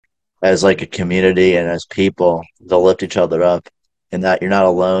as like a community and as people to lift each other up, and that you're not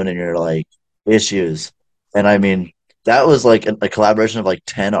alone in your like issues. And I mean, that was like a collaboration of like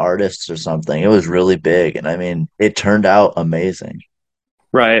 10 artists or something. It was really big. And I mean, it turned out amazing.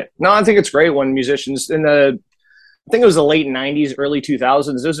 Right. No, I think it's great when musicians in the I think it was the late '90s, early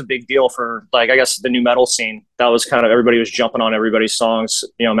 2000s. It was a big deal for like I guess the new metal scene. That was kind of everybody was jumping on everybody's songs.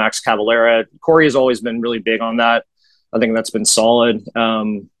 You know, Max Cavalera, Corey has always been really big on that. I think that's been solid.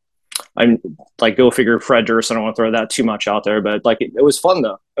 I'm like go figure Fred Durst. I don't want to throw that too much out there, but like it was fun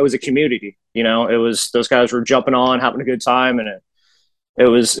though. It was a community. You know, it was those guys were jumping on, having a good time, and it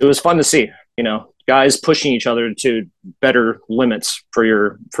was fun to see. You know, guys pushing each other to better limits for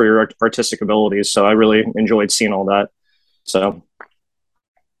your artistic abilities. So I really enjoyed seeing all that. So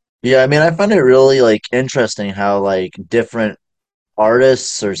Yeah, I mean, I find it really like interesting how like different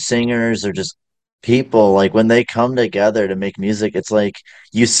artists or singers or just people like when they come together to make music, it's like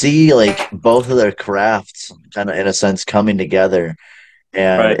you see like both of their crafts kind of in a sense coming together,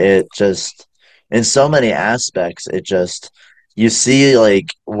 and right, it just in so many aspects it just you see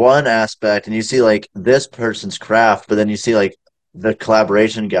like one aspect and you see like this person's craft, but then you see like the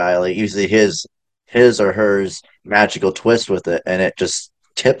collaboration guy, like you see his or hers magical twist with it, and it just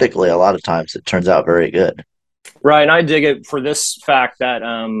typically a lot of times it turns out very good. right. And I dig it for this fact that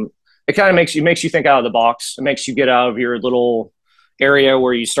it kind of makes you think out of the box. It makes you get out of your little area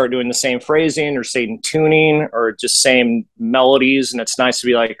where you start doing the same phrasing or same tuning or just same melodies. And it's nice to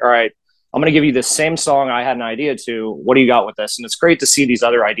be like, all right, I'm going to give you the same song I had an idea to. What do you got with this? And it's great to see these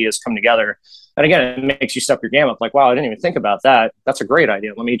other ideas come together. And again, it makes you step your game up. Like, wow, I didn't even think about that. That's a great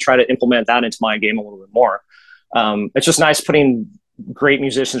idea. Let me try to implement that into my game a little bit more. It's just nice putting great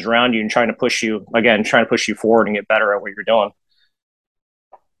musicians around you and trying to push you forward and get better at what you're doing.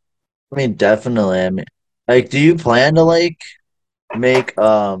 I mean, definitely. I mean, like, do you plan to like make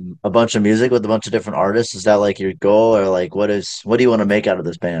a bunch of music with a bunch of different artists? Is that like your goal, or like what do you want to make out of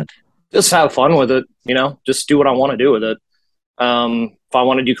this band? Just have fun with it, just do what I want to do with it. If I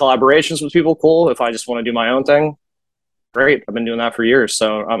want to do collaborations with people, cool. If I just want to do my own thing, great. I've been doing that for years.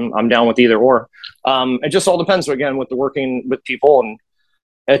 So I'm down with either or. It just all depends again with the working with people, and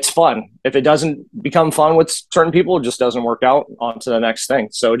it's fun. If it doesn't become fun with certain people, it just doesn't work out. On to the next thing.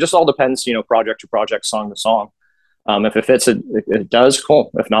 So it just all depends, project to project, song to song. If it fits, it does. Cool.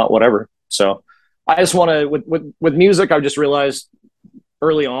 If not, whatever. So I just want to with music. I've just realized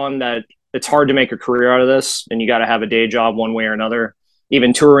early on that it's hard to make a career out of this, and you got to have a day job one way or another.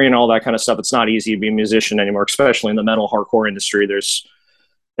 Even touring and all that kind of stuff, it's not easy to be a musician anymore, especially in the metal hardcore industry.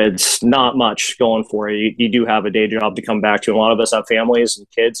 It's not much going for you. You do have a day job to come back to. And a lot of us have families and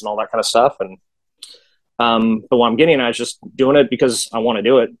kids and all that kind of stuff. And but what I'm getting at is just doing it because I want to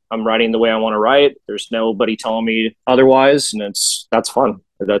do it. I'm writing the way I want to write. There's nobody telling me otherwise, and that's fun.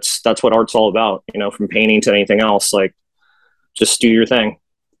 That's what art's all about. From painting to anything else. Like just do your thing.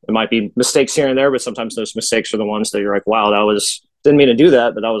 There might be mistakes here and there, but sometimes those mistakes are the ones that you're like, wow, that was didn't mean to do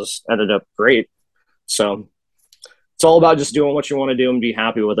that, but that was ended up great. So it's all about just doing what you want to do and be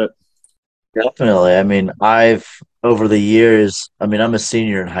happy with it. Definitely. I mean, I've over the years, I mean, I'm a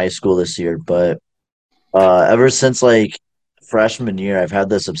senior in high school this year, but ever since like freshman year, I've had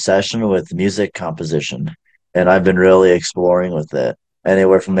this obsession with music composition, and I've been really exploring with it.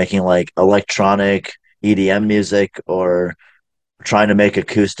 Anywhere from making like electronic EDM music or trying to make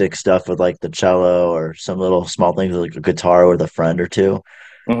acoustic stuff with like the cello or some little small things like a guitar with a friend or two.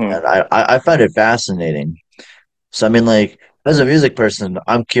 Mm-hmm. And I find it fascinating. So I mean, like as a music person,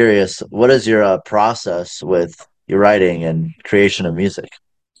 I'm curious, what is your process with your writing and creation of music?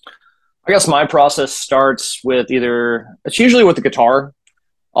 I guess my process starts with it's usually with the guitar.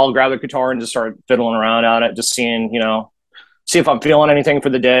 I'll grab the guitar and just start fiddling around on it, just seeing, see if I'm feeling anything for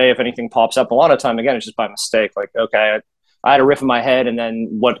the day, if anything pops up. A lot of time, again, it's just by mistake. Like, okay, I had a riff in my head, and then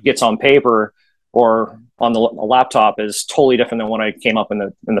what gets on paper or on the laptop is totally different than what I came up in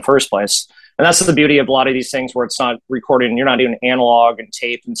the first place. And that's the beauty of a lot of these things where it's not recorded and you're not doing analog and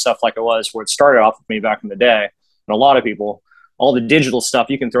tape and stuff like it was where it started off with me back in the day. And a lot of people, all the digital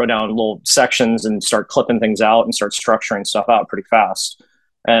stuff, you can throw down little sections and start clipping things out and start structuring stuff out pretty fast.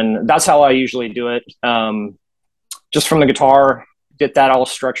 And that's how I usually do it. Just from the guitar, get that all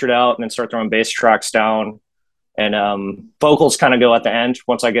structured out, and then start throwing bass tracks down. And vocals kind of go at the end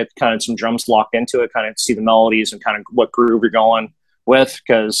once I get kind of some drums locked into it, kind of see the melodies and kind of what groove you're going with,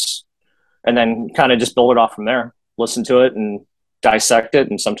 and then kind of just build it off from there. Listen to it and dissect it.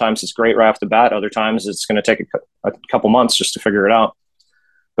 And sometimes it's great right off the bat. Other times it's going to take a couple months just to figure it out.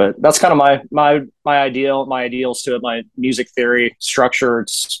 But that's kind of my ideals to it, my music theory structure.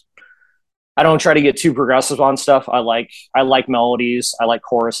 It's I don't try to get too progressive on stuff. I like melodies, I like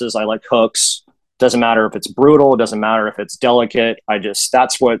choruses, I like hooks. Doesn't matter if it's brutal, it doesn't matter if it's delicate.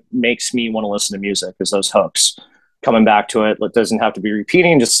 That's what makes me want to listen to music is those hooks. Coming back to it. It doesn't have to be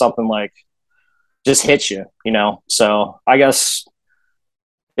repeating, just something like just hits you. So I guess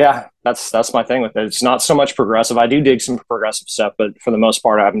yeah, that's my thing with it. It's not so much progressive. I do dig some progressive stuff, but for the most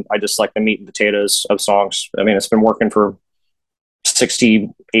part, I just like the meat and potatoes of songs. I mean, it's been working for 60,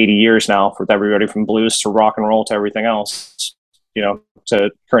 80 years now for everybody from blues to rock and roll to everything else,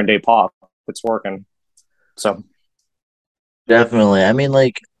 to current day pop. It's working. So, Definitely. I mean,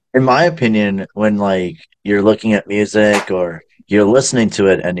 like, in my opinion, when like you're looking at music or you're listening to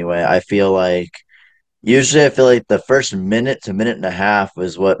it anyway, I feel like the first minute to minute and a half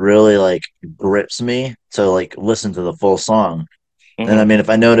is what really like grips me to like listen to the full song. And I mm-hmm. mean, if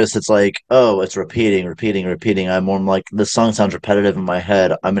I notice it's like, oh, it's repeating, repeating, repeating, I'm more like, this song sounds repetitive in my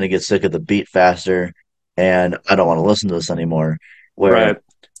head. I'm gonna get sick of the beat faster, and I don't want to listen to this anymore. Where Right.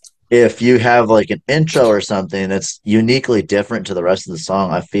 if you have like an intro or something that's uniquely different to the rest of the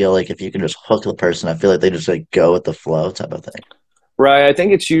song, I feel like if you can just hook the person, I feel like they just like go with the flow type of thing. Right. I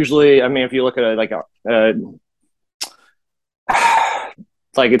think it's usually, I mean, if you look at it like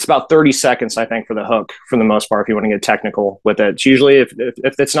it's about 30 seconds, I think, for the hook for the most part, if you want to get technical with it. It's usually, if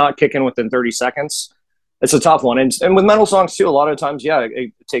it's not kicking within 30 seconds, it's a tough one. And with metal songs too, a lot of times, yeah,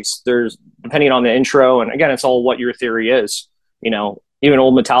 it takes, depending on the intro. And again, it's all what your theory is. Even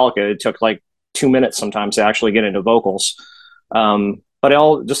old Metallica, it took like 2 minutes sometimes to actually get into vocals. But it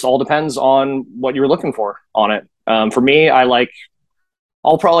all depends on what you're looking for on it. For me,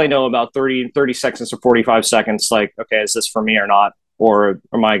 I'll probably know about 30 seconds to 45 seconds, like, okay, is this for me or not? Or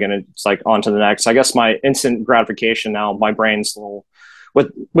am I going to, it's like, on to the next? I guess my instant gratification now, my brain's a little,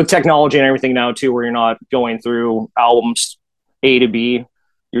 with technology and everything now too, where you're not going through albums A to B,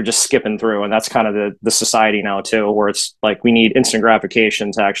 you're just skipping through. And that's kind of the society now too, where it's like we need instant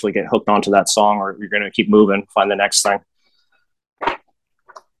gratification to actually get hooked onto that song, or you're going to keep moving, find the next thing.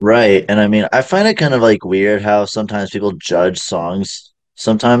 Right. And I mean, I find it kind of like weird how sometimes people judge songs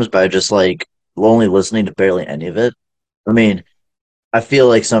sometimes by just like only listening to barely any of it. I mean, I feel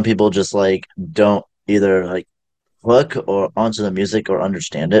like some people just like don't either like hook or onto the music or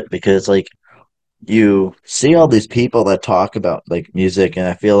understand it because like you see all these people that talk about like music and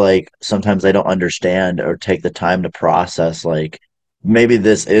I feel like sometimes they don't understand or take the time to process like maybe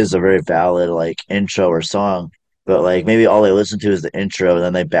this is a very valid like intro or song, but like maybe all they listen to is the intro and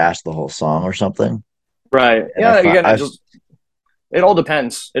then they bash the whole song or something. Right. And I Yeah. find Again, it all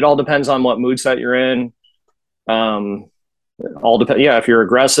depends. It all depends on what mood set you're in. Um, all depend. Yeah, if you're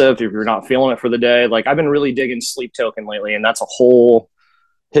aggressive, if you're not feeling it for the day. Like I've been really digging Sleep Token lately, and that's a whole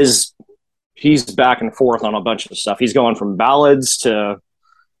his. He's back and forth on a bunch of stuff. He's going from ballads to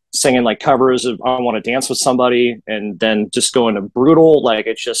singing like covers of "I Want to Dance with Somebody," and then just going to brutal. Like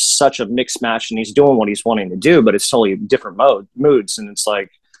it's just such a mixed match, and he's doing what he's wanting to do, but it's totally different moods. And it's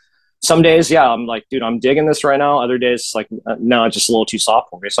like some days, yeah, I'm like, dude, I'm digging this right now. Other days, like, no, it's just a little too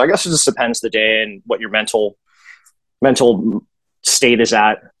soft for me. So I guess it just depends the day and what your mental state is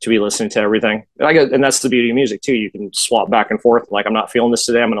at to be listening to everything. And that's the beauty of music too. You can swap back and forth. Like I'm not feeling this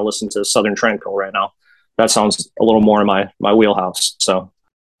today. I'm going to listen to Southern Tranquil right now. That sounds a little more in my wheelhouse. So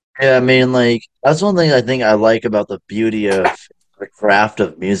yeah, I mean like that's one thing I think I like about the beauty of the craft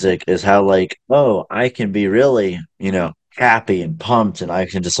of music is how like, oh, I can be really, happy and pumped and I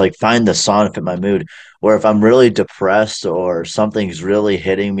can just like find the song to fit my mood. Where if I'm really depressed or something's really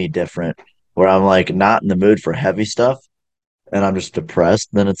hitting me different, where I'm like not in the mood for heavy stuff and I'm just depressed,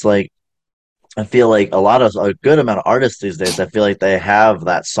 then it's like I feel like a good amount of artists these days, I feel like they have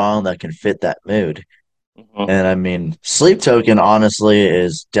that song that can fit that mood. mm-hmm. And I mean, Sleep Token honestly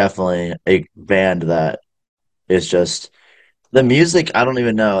is definitely a band that is just the music. I don't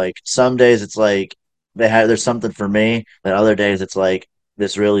even know. Like some days it's like there's something for me, and other days it's like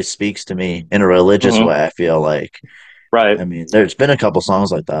this really speaks to me in a religious Mm-hmm. way. I feel like. Right. I mean, there's been a couple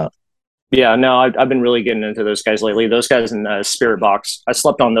songs like that. Yeah, no, I've been really getting into those guys lately. Those guys in Spirit Box. I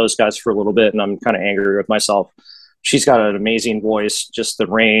slept on those guys for a little bit, and I'm kind of angry with myself. She's got an amazing voice, just the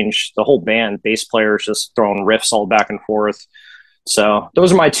range, the whole band, bass players just throwing riffs all back and forth. So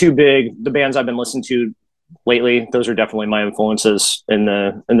those are my the bands I've been listening to lately. Those are definitely my influences in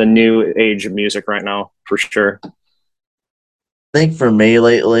the new age of music right now, for sure. I think for me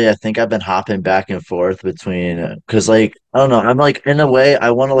lately, I think I've been hopping back and forth between because like I don't know, I'm like in a way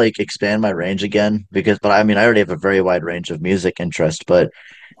I want to like expand my range again because but I mean I already have a very wide range of music interest, but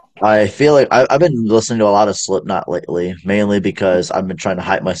I feel like I've been listening to a lot of Slipknot lately, mainly because I've been trying to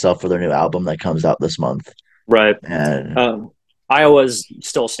hype myself for their new album that comes out this month. Right. And Um, Iowa's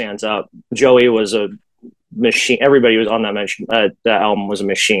still stands up. Joey was a machine. Everybody was on that album was a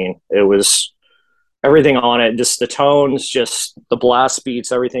machine. It was everything on it, just the tones, just the blast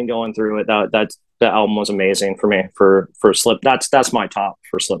beats, everything going through it. That album was amazing for me for Slip. That's my top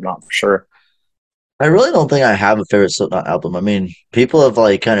for Slipknot for sure. I really don't think I have a favorite Slipknot album. I mean, people have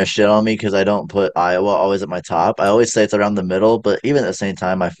like kind of shit on me because I don't put Iowa always at my top. I always say it's around the middle, but even at the same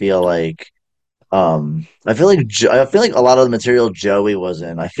time, I feel like a lot of the material Joey was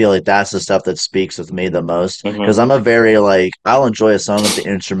in. I feel like that's the stuff that speaks with me the most because Mm-hmm. I'm a very like I'll enjoy a song if the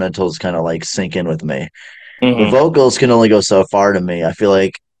instrumentals kind of like sink in with me. The Mm-hmm. vocals can only go so far to me. I feel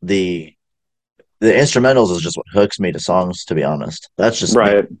like the instrumentals is just what hooks me to songs, to be honest. That's just me.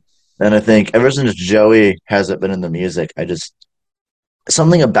 Right. And I think ever since Joey hasn't been in the music, I just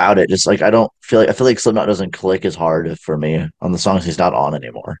something about it just like I feel like Slipknot doesn't click as hard for me on the songs he's not on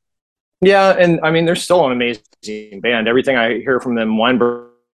anymore. Yeah, and I mean they're still an amazing band. Everything I hear from them, Weinberg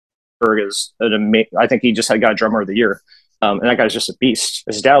is I think he just had got drummer of the year, and that guy's just a beast.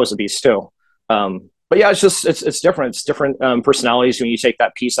 His dad was a beast too. But yeah, it's different. It's different personalities when you take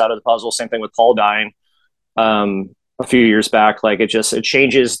that piece out of the puzzle. Same thing with Paul dying a few years back. Like it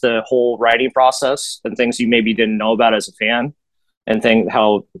changes the whole writing process and things you maybe didn't know about as a fan. And think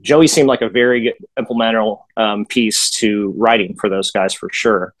how Joey seemed like a very good implemental piece to writing for those guys for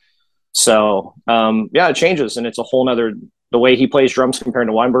sure. So yeah, it changes, and it's a whole nother. The way he plays drums compared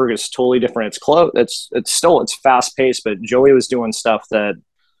to Weinberg is totally different. It's close. It's fast paced, but Joey was doing stuff that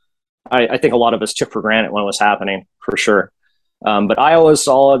I think a lot of us took for granted when it was happening for sure. But Iowa's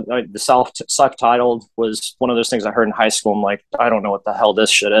solid. The self-titled was one of those things I heard in high school. I'm like, I don't know what the hell this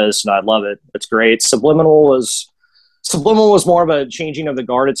shit is, and I love it. It's great. Subliminal was more of a changing of the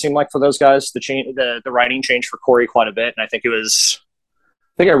guard. It seemed like for those guys, the writing changed for Corey quite a bit, and I think it was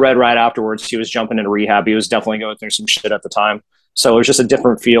I think I read right afterwards he was jumping into rehab. He was definitely going through some shit at the time. So it was just a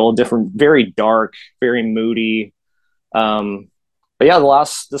different feel, different, very dark, very moody. Um, but yeah,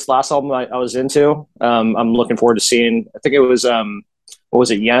 this last album I was into, I'm looking forward to seeing. I think it was what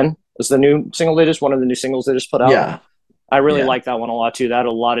was it? Yen was the new single they just one of the new singles they just put out. Yeah, I really yeah. like that one a lot too. That had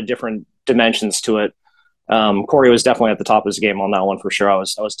a lot of different dimensions to it. Corey was definitely at the top of his game on that one for sure. I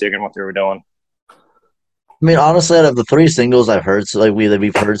was digging what they were doing. I mean, honestly, out of the three singles I've heard, so like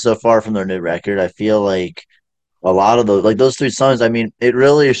we've heard so far from their new record, I feel like a lot of those, like those three songs. I mean, it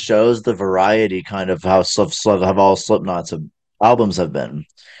really shows the variety, kind of how have all Slipknot's albums have been,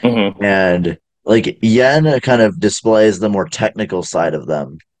 Mm-hmm. and like Yen kind of displays the more technical side of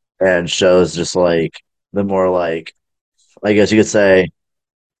them, and shows just like the more like I guess you could say.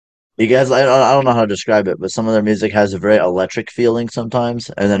 You guys, I don't know how to describe it, but some of their music has a very electric feeling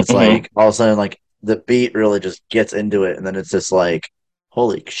sometimes, and then it's Mm-hmm. like all of a sudden, like the beat really just gets into it, and then it's just like,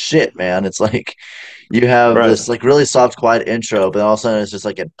 holy shit, man! It's like you have Right. this like really soft, quiet intro, but all of a sudden it's just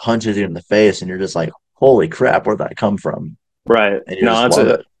like it punches you in the face, and you're just like, holy crap, where'd that come from? Right. And you No, just that's love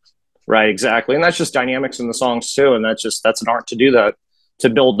a it. right, exactly. And that's just dynamics in the songs too. And that's an art to do that, to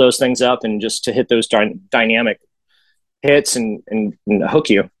build those things up and just to hit those dynamic hits and hook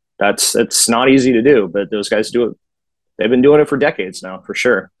you. It's not easy to do, but those guys do it. They've been doing it for decades now, for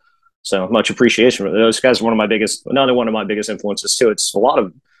sure. So much appreciation for those guys. Another one of my biggest influences too. It's a lot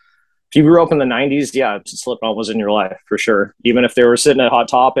of if you grew up in the '90s, yeah, Slipknot was in your life for sure. Even if they were sitting at Hot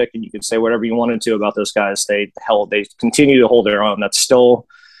Topic and you could say whatever you wanted to about those guys, they continue to hold their own. That's still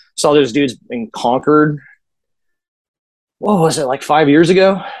saw those dudes in Concord. What was it like 5 years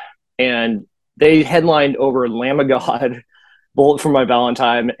ago? And they headlined over Lamb of God, Bullet for My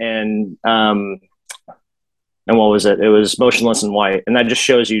Valentine, and what was it? It was Motionless in White, and that just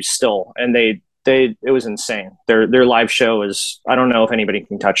shows you still. And they it was insane. Their live show is I don't know if anybody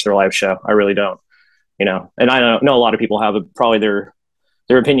can touch their live show. I really don't. And I don't know a lot of people have probably their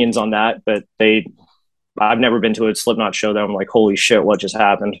opinions on that, but I've never been to a Slipknot show that I'm like, holy shit, what just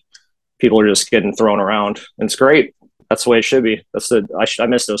happened? People are just getting thrown around. And it's great. That's the way it should be. I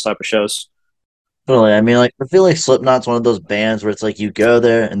miss those type of shows. Totally. I mean, like I feel like Slipknot's one of those bands where it's like you go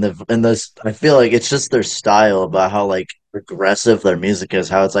there and this I feel like it's just their style about how like aggressive their music is,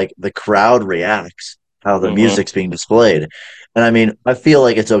 how it's like the crowd reacts, how the Mm-hmm. music's being displayed. And I mean, I feel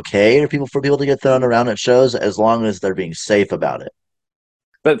like it's okay for people to get thrown around at shows as long as they're being safe about it.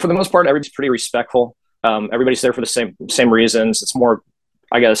 But for the most part, everybody's pretty respectful. Everybody's there for the same reasons. It's more,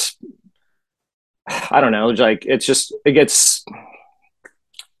 I guess, I don't know. Like it gets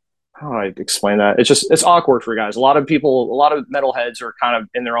how do I explain that? It's awkward for guys. A lot of metalheads are kind of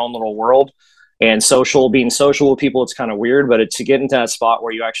in their own little world, and being social with people, it's kind of weird. But to get into that spot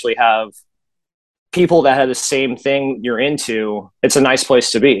where you actually have people that have the same thing you're into, it's a nice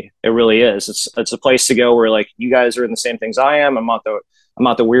place to be. It really is. It's a place to go where like you guys are in the same things I am. I'm not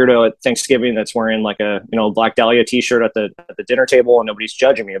the weirdo at Thanksgiving that's wearing like a Black Dahlia t-shirt at the dinner table and nobody's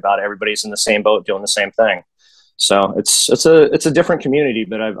judging me about it. Everybody's in the same boat doing the same thing. So it's a different community,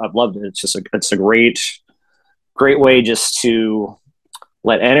 but I've loved it. It's a great way just to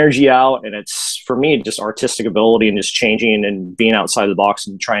let energy out, and it's for me just artistic ability and just changing and being outside the box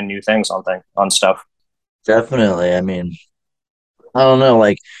and trying new things on stuff. Definitely. I mean, I don't know,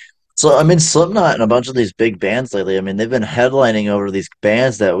 like so I mean Slipknot and a bunch of these big bands lately, I mean, they've been headlining over these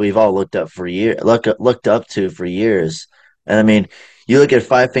bands that we've all looked up to for years. And I mean, you look at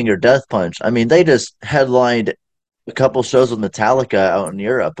Five Finger Death Punch, I mean, they just headlined a couple shows with Metallica out in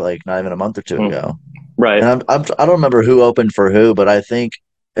Europe, like not even a month or two Mm-hmm. ago. Right. And I don't remember who opened for who, but I think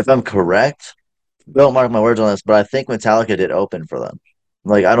if I'm correct, don't mark my words on this, but I think Metallica did open for them.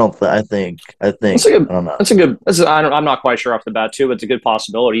 Like I don't th I That's think a good. I don't know. That's a good. I'm not quite sure off the bat too, but it's a good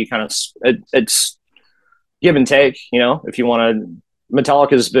possibility. You kind of it's give and take. If you want to,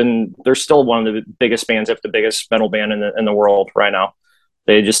 Metallica's been. They're still one of the biggest bands, if the biggest metal band in the world right now.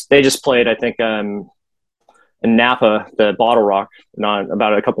 They just played, I think, in Napa, the Bottle Rock, not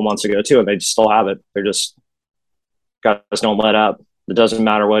about a couple months ago too, and they still have it. They're just guys don't let up. It doesn't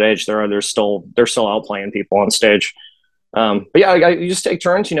matter what age they are. They're still out playing people on stage. But yeah, you just take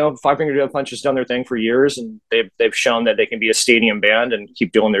turns. Five Finger Death Punch has done their thing for years, and they've shown that they can be a stadium band and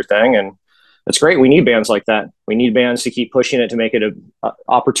keep doing their thing. And that's great. We need bands like that. We need bands to keep pushing it to make it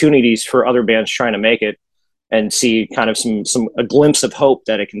opportunities for other bands trying to make it, and see kind of a glimpse of hope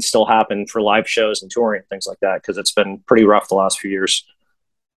that it can still happen for live shows and touring and things like that, because it's been pretty rough the last few years.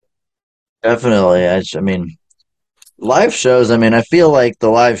 Definitely. I mean, live shows, I mean, I feel like the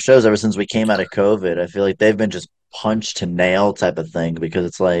live shows ever since we came out of COVID, I feel like they've been just punch to nail type of thing because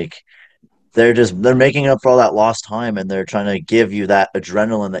it's like they're making up for all that lost time and they're trying to give you that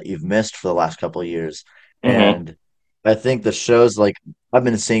adrenaline that you've missed for the last couple of years. Mm-hmm. And I think the shows like I've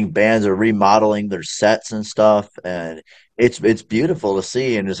been seeing bands are remodeling their sets and stuff, and it's beautiful to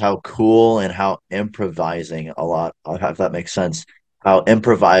see and just how cool and how improvising a lot, if that makes sense, how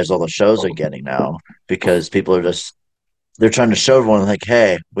improvised all the shows are getting now because people are just they're trying to show everyone like,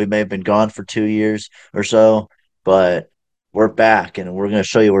 hey, we may have been gone for 2 years or so, but we're back and we're going to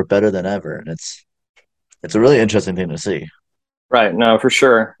show you we're better than ever. And it's a really interesting thing to see. Right. No, for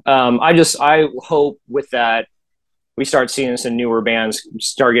sure. I hope with that we start seeing some newer bands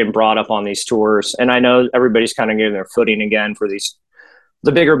start getting brought up on these tours. And I know everybody's kind of getting their footing again for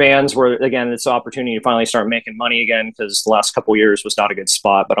the bigger bands, where again it's an opportunity to finally start making money again, because the last couple of years was not a good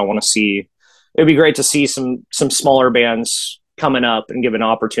spot. But I want to see, it'd be great to see some smaller bands coming up and give an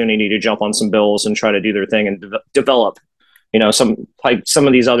opportunity to jump on some bills and try to do their thing and develop. Some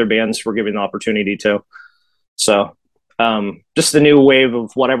of these other bands were given the opportunity to. So just the new wave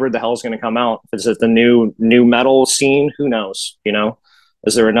of whatever the hell is going to come out. Is it the new metal scene? Who knows?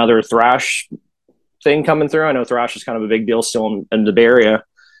 Is there another thrash thing coming through? I know thrash is kind of a big deal still in the Bay Area.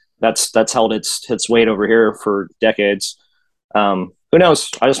 That's held its weight over here for decades. Who knows?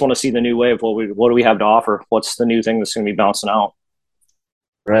 I just want to see the new wave. What do we have to offer? What's the new thing that's going to be bouncing out?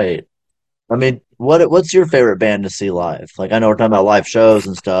 Right. I mean, what's your favorite band to see live? Like I know we're talking about live shows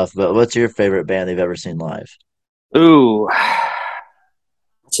and stuff, but what's your favorite band you've ever seen live? Ooh,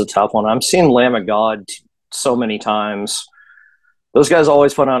 it's a tough one. I'm seeing Lamb of God so many times. Those guys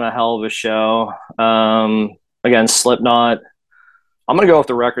always put on a hell of a show. Again, Slipknot. I'm gonna go off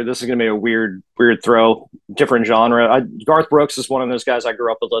the record. This is gonna be a weird throw, different genre. Garth Brooks is one of those guys I grew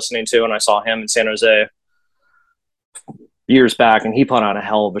up with listening to, and I saw him in San Jose years back, and he put on a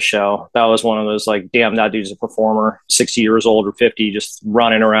hell of a show. That was one of those like, damn, that dude's a performer, 60 years old or 50, just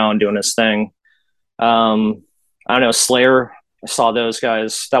running around doing his thing. I don't know, Slayer. I saw those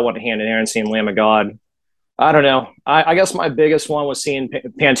guys. That went hand in hand. Seeing Lamb of God. I don't know. I guess my biggest one was seeing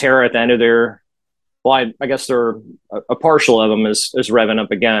Pantera at the end of their. Well, I guess they're a partial of them is revving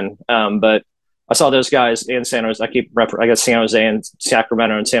up again. But I saw those guys in San Jose. I guess San Jose and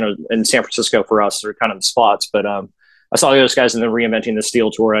Sacramento and San Francisco for us are kind of the spots. But I saw those guys in the Reinventing the Steel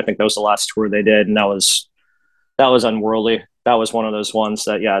tour. I think that was the last tour they did, and that was unworldly. That was one of those ones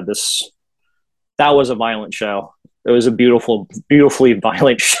that that was a violent show. It was a beautifully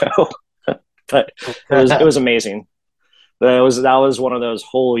violent show, but it was amazing. That was one of those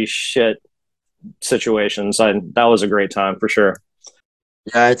holy shit situations. That was a great time for sure.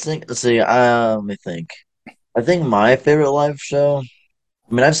 Yeah, I think let's see, let me think. I think my favorite live show,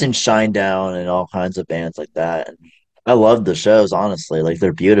 I mean, I've seen Shinedown and all kinds of bands like that. And I love the shows, honestly. Like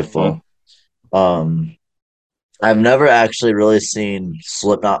they're Mm-hmm. beautiful. Um, I've never actually really seen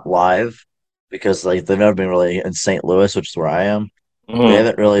Slipknot live. because like they've never been really in St. Louis, which is where I am. They Mm-hmm.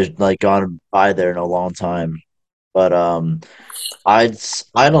 haven't really like gone by there in a long time. But I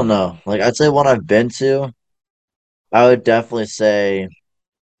don't know. Like I'd say one I've been to, I would definitely say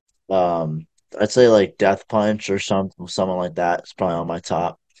um I'd say like Death Punch or someone like that is probably on my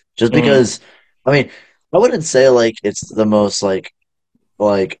top. Just Mm-hmm. because I mean, I wouldn't say like it's the most like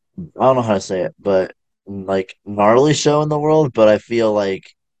I don't know how to say it, but like gnarly show in the world, but I feel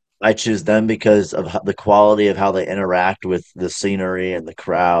like I choose them because of the quality of how they interact with the scenery and the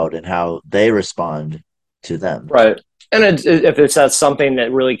crowd and how they respond to them. Right. And if it's that's something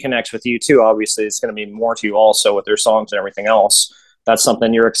that really connects with you too, obviously it's going to mean more to you also with their songs and everything else. That's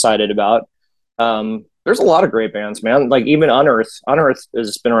something you're excited about. There's a lot of great bands, man. Like even Unearth. Unearth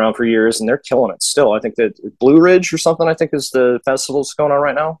has been around for years and they're killing it still. I think that Blue Ridge or something, I think is the festival that's going on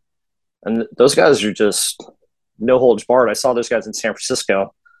right now. And those guys are just no holds barred. I saw those guys in San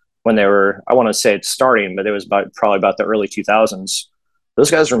Francisco when they were, I want to say it's starting, but it was probably about the early 2000s.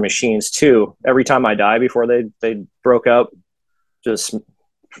 Those guys were machines too. Every Time I Die before they broke up, just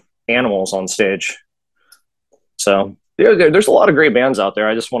animals on stage. So there's a lot of great bands out there.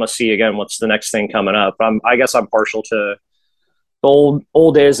 I just want to see again what's the next thing coming up. I guess I'm partial to the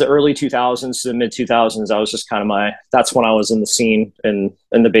old days, the early 2000s to the mid 2000s. I was just kind of that's when I was in the scene in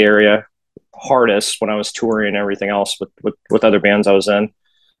the Bay Area hardest when I was touring and everything else with other bands I was in.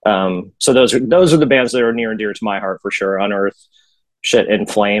 So those are the bands that are near and dear to my heart for sure. Unearth, shit, In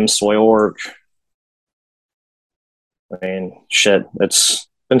Flames, Soilwork. I mean, shit, it's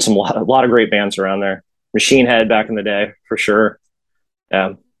been a lot of great bands around there. Machine Head back in the day for sure.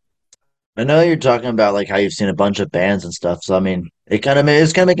 Yeah, I know you're talking about like how you've seen a bunch of bands and stuff. So I mean, it's kind of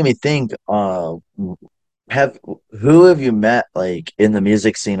making me think. Have who have you met like in the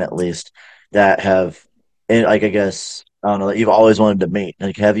music scene at least that have, and like I guess I don't know that you've always wanted to meet.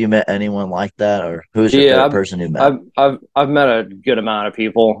 Like, have you met anyone like that, or who's your yeah. favorite person you met? I've met a good amount of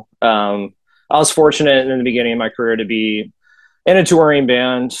people. I was fortunate in the beginning of my career to be in a touring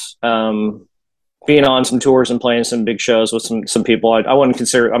band. Being on some tours and playing some big shows with some people. I wouldn't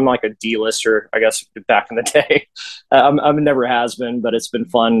consider I'm like a D-lister, I guess, back in the day. I'm never has been, but it's been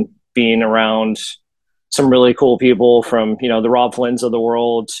fun being around some really cool people from the Rob Flynn's of the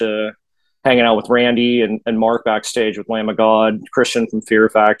world to hanging out with Randy and Mark backstage with Lamb of God, Christian from Fear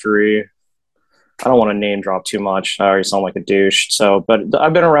Factory. I don't want to name drop too much. I already sound like a douche. So, but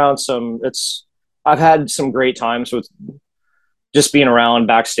I've been around some. I've had some great times with just being around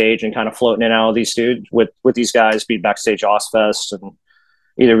backstage and kind of floating in and out of these dudes with these guys, be backstage Ozfest and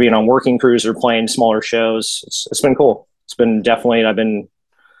either being on working crews or playing smaller shows. It's been cool. It's been definitely I've been,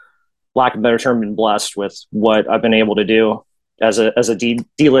 lack of a better term, been blessed with what I've been able to do as a D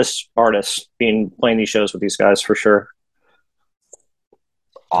list artist, being playing these shows with these guys for sure.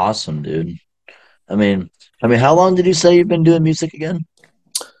 Awesome, dude. I mean, how long did you say you've been doing music again?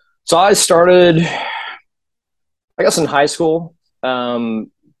 So I started, I guess, in high school.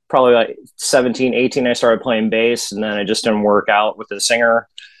 Um, Probably like 17, 18, I started playing bass, and then it just didn't work out with the singer.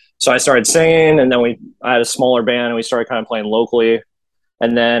 So I started singing, and then I had a smaller band, and we started kind of playing locally.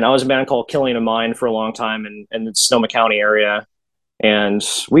 And then I was in a band called Killing of Mind for a long time in the Sonoma County area. And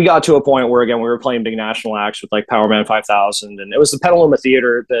we got to a point where, again, we were playing big national acts with like Powerman 5000. And it was the Petaluma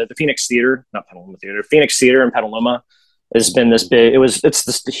Theater, the Phoenix Theater, not Petaluma Theater, Phoenix Theater in Petaluma has been this big. It's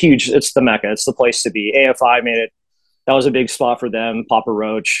this huge, it's the Mecca, it's the place to be. AFI made it. That was a big spot for them. Papa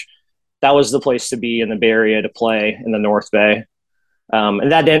Roach. That was the place to be in the Bay Area to play in the North Bay.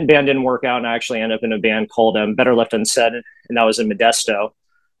 And that band didn't work out, and I actually ended up in a band called Better Left Unsaid, and that was in Modesto.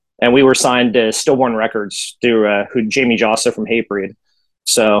 And we were signed to Stillborn Records through who Jamie Jossa from Hatebreed.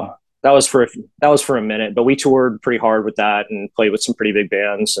 So that was for a minute, but we toured pretty hard with that and played with some pretty big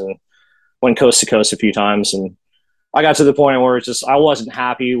bands and went coast to coast a few times. And I got to the point where it's just I wasn't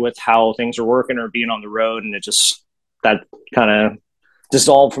happy with how things were working or being on the road, and it just that kind of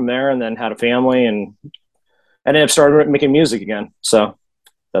dissolved from there. And then had a family and ended up starting making music again. So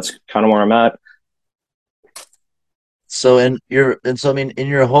that's kind of where I'm at. So I mean in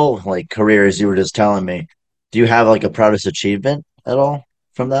your whole like career, as you were just telling me, do you have like a proudest achievement at all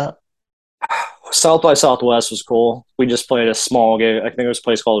from that? South by Southwest was cool. We just played a small gig. I think it was a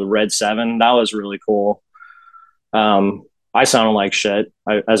place called Red Seven. That was really cool. I sounded like shit,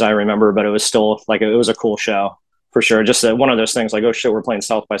 as I remember, but it was still like it was a cool show for sure. Just one of those things like, oh shit, we're playing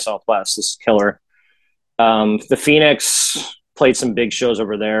South by Southwest. This is killer. The Phoenix played some big shows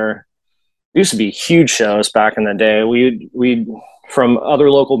over there. It used to be huge shows back in the day. We from other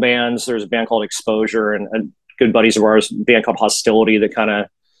local bands. There's a band called Exposure and good buddies of ours, a band called Hostility that kind of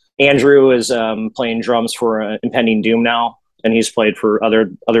Andrew is playing drums for Impending Doom now, and he's played for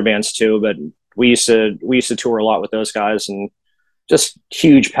other bands too. But we used to tour a lot with those guys, and just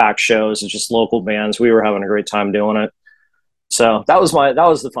huge packed shows and just local bands. We were having a great time doing it. So that was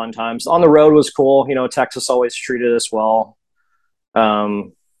the fun times. On the road was cool. You know, Texas always treated us well.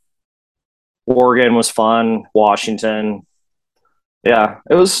 Um, Oregon was fun. Washington, yeah,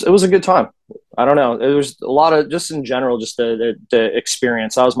 it was a good time. I don't know. It was a lot of just in general, just the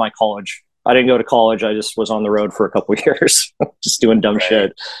experience. That was my college. I didn't go to college. I just was on the road for a couple of years, just doing dumb Right.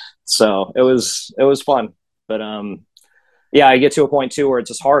 shit. So it was fun. But yeah, I get to a point too where it's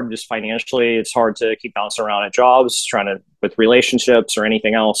just hard, just financially. It's hard to keep bouncing around at jobs, trying to with relationships or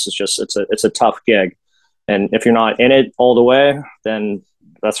anything else. It's a tough gig, and if you're not in it all the way, then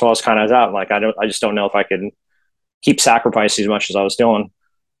that's what I was kind of at. Like I just don't know if I can keep sacrificing as much as I was doing.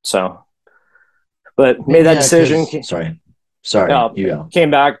 So, but I mean, made that yeah, decision. because sorry, you go.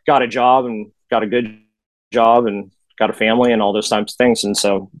 Came back, got a job, and got a good job, and got a family, and all those types of things. And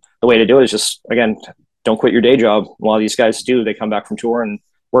so the way to do it is just again, don't quit your day job. A lot of these guys do. They come back from tour and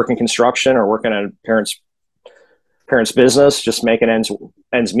work in construction or working at a parents' business, just making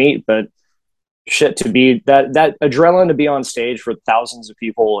ends meet. But shit, to be that adrenaline to be on stage for thousands of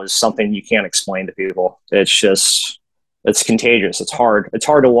people is something you can't explain to people. It's contagious. It's hard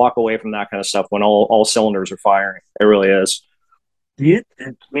to walk away from that kind of stuff when all cylinders are firing. It really is. I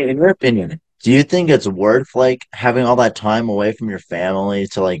mean, in your opinion, do you think it's worth like having all that time away from your family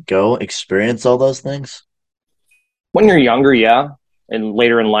to like go experience all those things? When you're younger, yeah, and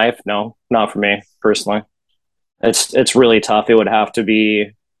later in life, no, not for me personally. It's really tough. It would have to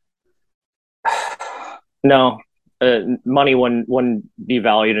be no, money wouldn't be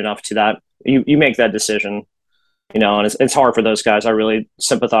valued enough to that. You make that decision, and it's hard for those guys. I really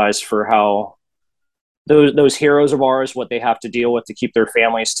sympathize for how those heroes of ours, what they have to deal with to keep their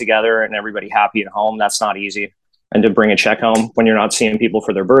families together and everybody happy at home. That's not easy. And to bring a check home when you're not seeing people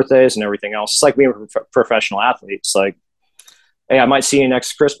for their birthdays and everything else. It's like being a professional athlete. It's like, hey, I might see you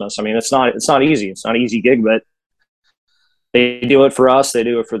next Christmas. I mean, it's not easy. It's not an easy gig, but they do it for us. They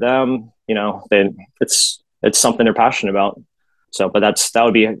do it for them. It's something they're passionate about. So, but that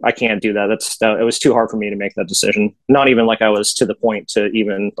would be, I can't do that. It was too hard for me to make that decision. Not even like I was to the point to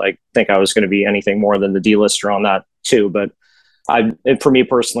even like think I was going to be anything more than the D-lister on that too. But for me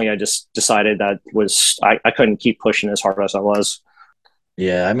personally, I just decided I couldn't keep pushing as hard as I was.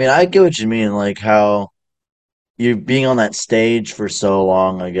 Yeah, I mean, I get what you mean, like how you being on that stage for so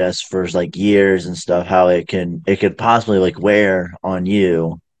long, I guess, for like years and stuff, how it could possibly like wear on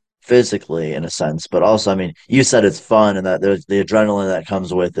you physically in a sense. But also, I mean, you said it's fun and that there's the adrenaline that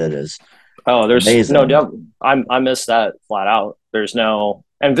comes with it is Oh, there's no amazing. doubt. I miss that flat out. There's no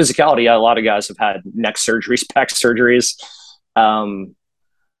and physicality. Yeah, a lot of guys have had neck surgeries, back surgeries. Um,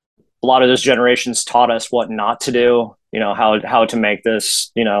 a lot of those generations taught us what not to do. How to make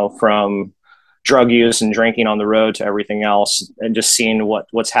this. From drug use and drinking on the road to everything else, and just seeing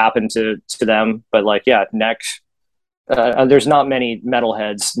what's happened to them. But like, yeah, neck. There's not many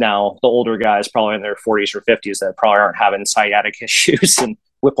metalheads now. The older guys, probably in their 40s or 50s, that probably aren't having sciatic issues and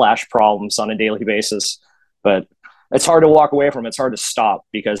whiplash problems on a daily basis. But it's hard to walk away from. It's hard to stop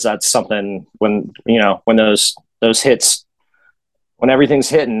because that's something when those hits, when everything's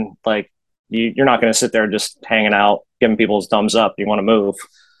hitting, like you're not going to sit there just hanging out, giving people's thumbs up. You want to move.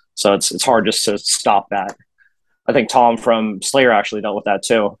 So it's hard just to stop that. I think Tom from Slayer actually dealt with that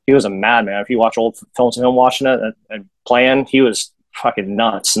too. He was a madman. If you watch old films of him watching it and playing, he was fucking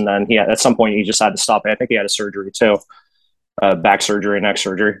nuts. And then at some point he just had to stop it. I think he had a surgery too, back surgery, neck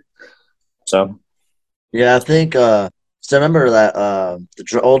surgery. So, Yeah, I think so I remember that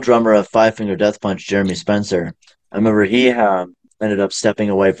old drummer of Five Finger Death Punch, Jeremy Spencer. I remember he ended up stepping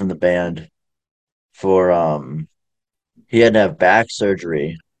away from the band for he had to have back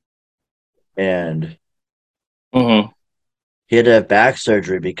surgery and mm-hmm. he had to have back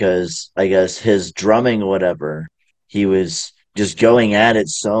surgery because I guess his drumming or whatever, he was just going at it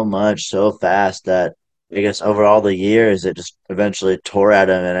so much, so fast that I guess over all the years it just eventually tore at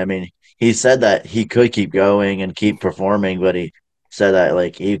him. And I mean, he said that he could keep going and keep performing, but he said that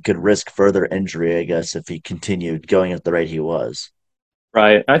like he could risk further injury, I guess, if he continued going at the rate he was.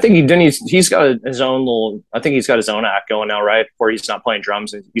 Right. I think he didn't. He's got his own little. I think he's got his own act going now, right? Where he's not playing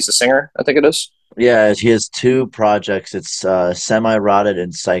drums. He's a singer. I think it is. Yeah, he has two projects. It's Semi Rotted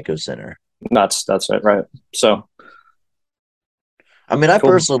and Psycho Center. That's it, right? So I mean, I cool.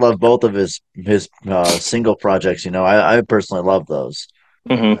 personally love both of his single projects. You know, I personally love those.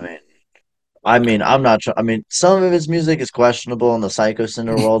 I Mm-hmm. mean, I'm not. I mean, some of his music is questionable in the Psycho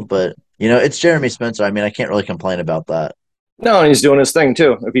Center world, but you know, it's Jeremy Spencer. I mean, I can't really complain about that. No, and he's doing his thing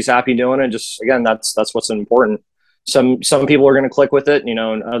too. If he's happy doing it, just again, that's what's important. Some people are going to click with it,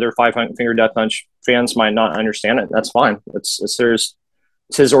 and other Five Finger Death Punch fans might not understand it. That's fine. It's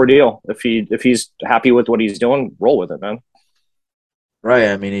his ordeal. If he's happy with what he's doing, roll with it, man. Right.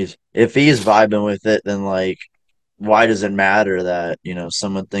 I mean, he's if he's vibing with it, then like, why does it matter that,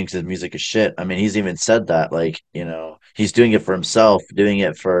 someone thinks his music is shit? I mean, he's even said that, like, he's doing it for himself, doing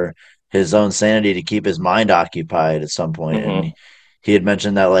it for his own sanity to keep his mind occupied at some point. And Mm-hmm. he had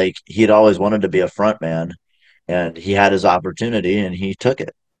mentioned that like he'd always wanted to be a front man and he had his opportunity and he took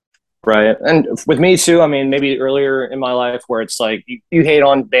it. Right. And with me too, I mean, maybe earlier in my life where it's like you hate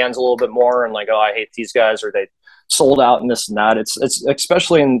on bands a little bit more and like, oh, I hate these guys or they sold out and this and that. It's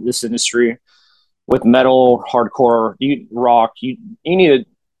especially in this industry with metal, hardcore, rock, you need to,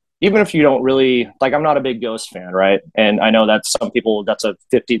 even if you don't really like, I'm not a big Ghost fan, right? And I know that some people that's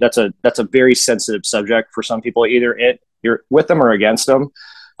a very sensitive subject for some people. Either you're with them or against them.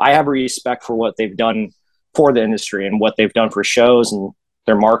 I have respect for what they've done for the industry and what they've done for shows, and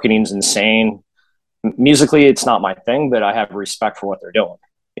their marketing's insane. Musically, it's not my thing, but I have respect for what they're doing.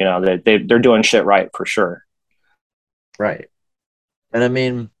 They're doing shit right for sure. Right. And I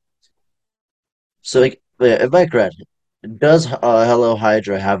mean, so like, yeah, if I correct, does Hello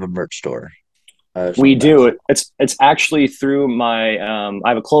Hydra have a merch store? I just We wanted to ask. do. It's actually through my I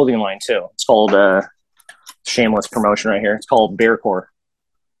have a clothing line too. It's called shameless promotion right here. It's called Bearcore.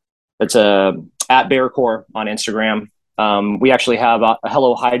 It's at Bearcore on Instagram. We actually have a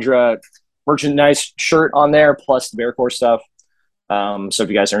Hello Hydra merchandise shirt on there, plus the Bearcore stuff. So if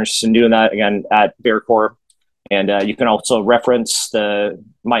you guys are interested in doing that, again, at Bearcore. And you can also reference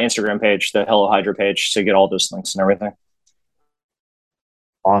my Instagram page, the Hello Hydra page, to get all those links and everything.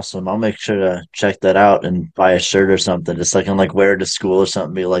 Awesome. I'll make sure to check that out and buy a shirt or something, just like I can like wear it to school or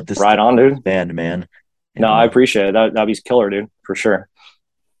something. Be like, this is Right the on, dude. band, man. No, I appreciate it. That'd be killer, dude, for sure.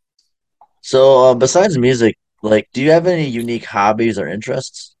 So, besides music, like, do you have any unique hobbies or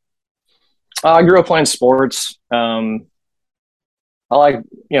interests? I grew up playing sports. I like,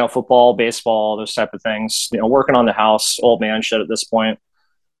 football, baseball, those type of things. Working on the house, old man shit at this point.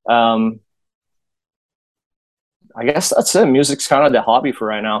 Um, I guess that's it. Music's kind of the hobby for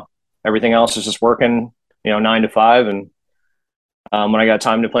right now. Everything else is just working, 9 to 5. And when I got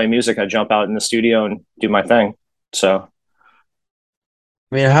time to play music, I jump out in the studio and do my thing. So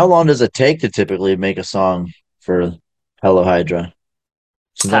I mean, how long does it take to typically make a song for Hello Hydra?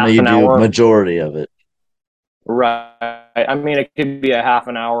 Since I know half you an do hour, majority of it. right? I mean, it could be a half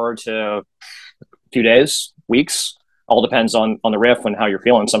an hour to a few days, weeks. All depends on the riff and how you're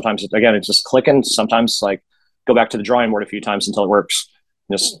feeling. Sometimes, again, it's just clicking. Sometimes, like, go back to the drawing board a few times until it works.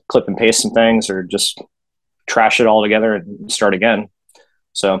 Just clip and paste some things, or just trash it all together and start again.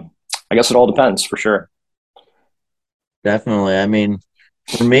 So I guess it all depends for sure. Definitely. I mean,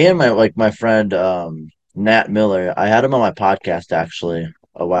 for me and my friend Nat Miller, I had him on my podcast actually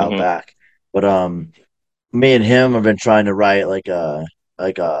a while Mm-hmm. back. But me and him have been trying to write like a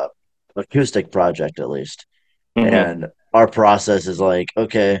acoustic project at least. Mm-hmm. And our process is like,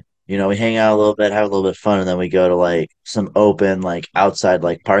 okay, we hang out a little bit, have a little bit of fun, and then we go to like some open, like outside,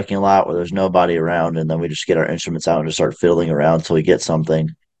 like parking lot where there's nobody around, and then we just get our instruments out and just start fiddling around until we get something.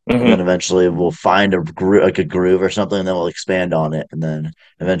 And then Mm-hmm. eventually we'll find like a groove or something, and then we'll expand on it. And then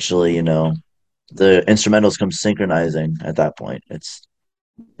eventually, the instrumentals come synchronizing at that point. It's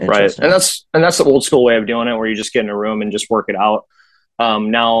Right, and interesting. that's the old school way of doing it, where you just get in a room and just work it out.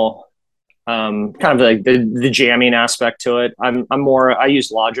 Now, kind of like the jamming aspect to it. I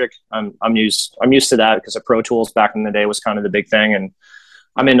use Logic. I'm used to that because of Pro Tools back in the day was kind of the big thing, and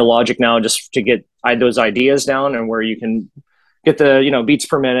I'm into Logic now just to get those ideas down and where you can get the beats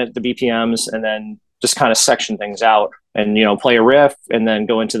per minute, the BPMs, and then just kind of section things out and play a riff and then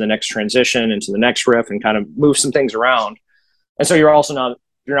go into the next transition into the next riff and kind of move some things around. And so you're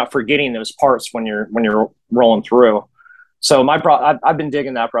not forgetting those parts when you're rolling through. So I've been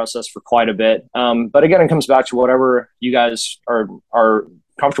digging that process for quite a bit. But again, it comes back to whatever you guys are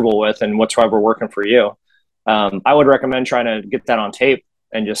comfortable with and whatever working for you. I would recommend trying to get that on tape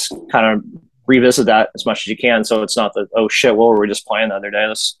and just kind of revisit that as much as you can. So it's not that, oh shit, what were we just playing the other day?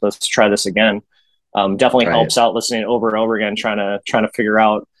 Let's try this again. Definitely Right. helps out listening over and over again, trying to figure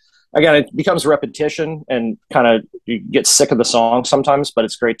out. Again, it becomes repetition and kind of you get sick of the song sometimes, but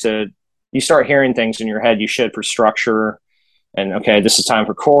it's great to you start hearing things in your head you should for structure and okay, this is time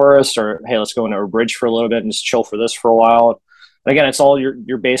for chorus, or hey, let's go into a bridge for a little bit and just chill for this for a while. And again, it's all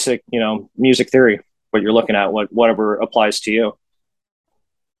your basic, music theory, what you're looking at, whatever applies to you.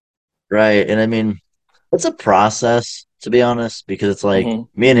 Right. And I mean, it's a process, to be honest, because it's like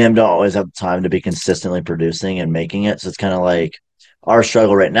Mm-hmm. me and him don't always have time to be consistently producing and making it. So it's kind of like our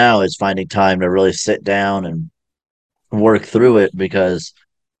struggle right now is finding time to really sit down and work through it because,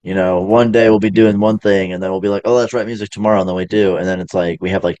 one day we'll be doing one thing and then we'll be like, oh, let's write music tomorrow. And then we do. And then it's like we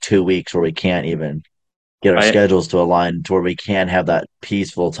have like 2 weeks where we can't even get our Right. schedules to align to where we can have that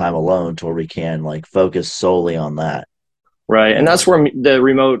peaceful time alone to where we can like focus solely on that, Right. you And that's know. where the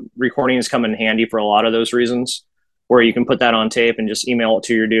remote recordings come in handy for a lot of those reasons, where you can put that on tape and just email it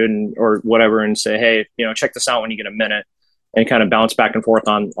to your dude or whatever and say, hey, check this out when you get a minute and kind of bounce back and forth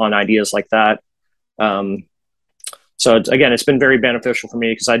on ideas like that. Um, so again, it's been very beneficial for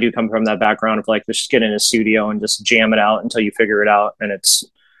me because I do come from that background of like just get in a studio and just jam it out until you figure it out. And it's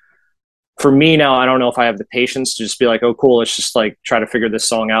for me now, I don't know if I have the patience to just be like, oh, cool, let's just like try to figure this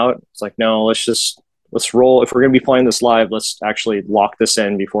song out. It's like, no, let's roll. If we're going to be playing this live, let's actually lock this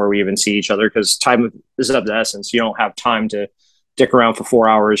in before we even see each other because time is of the essence. You don't have time to dick around for 4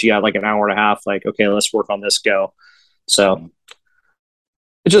 hours. You got like an hour and a half. Like, okay, let's work on this. Go. So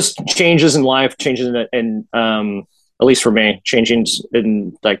it just changes in life, changes in at least for me, changing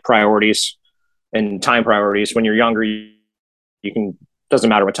in like priorities and time priorities. When you're younger, you can doesn't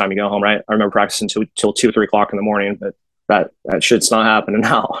matter what time you go home, right? I remember practicing till 2, 3 o'clock in the morning, but that shit's not happening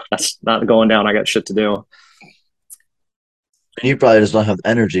now. That's not going down. I got shit to do. And you probably just don't have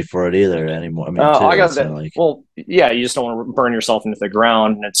energy for it either anymore. I mean, I too, got it's that. like, Well, yeah, you just don't want to burn yourself into the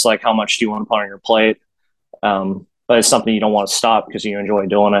ground. And it's like, how much do you want to put on your plate? But it's something you don't want to stop because you enjoy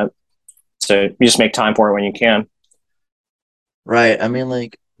doing it. So you just make time for it when you can. right. I mean,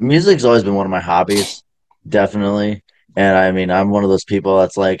 like, music's always been one of my hobbies, definitely. And I mean, I'm one of those people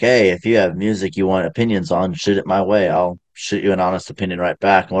that's like, hey, if you have music you want opinions on, shoot it my way. I'll shoot you an honest opinion right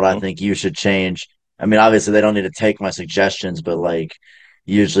back. And what I Mm-hmm. think you should change. I mean, obviously, they don't need to take my suggestions, but like,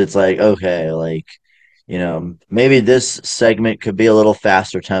 usually it's like, okay, like, maybe this segment could be a little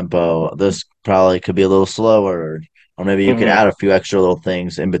faster tempo. This probably could be a little slower, or maybe you could Mm-hmm. add a few extra little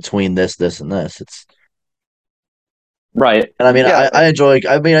things in between this, and this. Right. And I mean, Yeah. I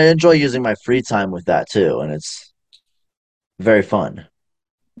enjoy using my free time with that too, and it's very fun.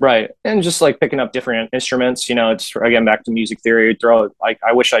 Right. And just like picking up different instruments, it's again back to music theory.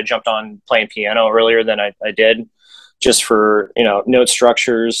 I wish I jumped on playing piano earlier than I did, just for, note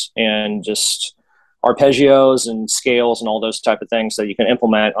structures and just arpeggios and scales and all those type of things that you can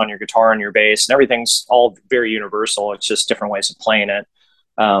implement on your guitar and your bass. And everything's all very universal. It's just different ways of playing it.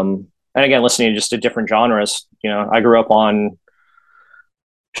 And again, listening just to different genres. I grew up on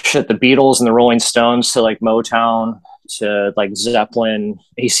shit, the Beatles and the Rolling Stones to like Motown to like Zeppelin,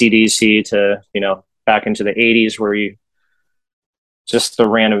 ACDC to, back into the 80s where you just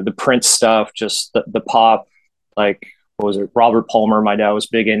the Prince stuff, just the pop, like, what was it? Robert Palmer, my dad was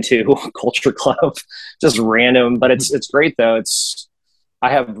big into Culture Club, just random, but it's great though. I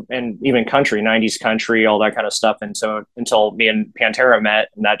have, and even country, 90s country, all that kind of stuff. And so until me and Pantera met,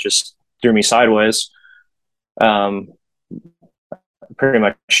 and that just threw me sideways. Um, Pretty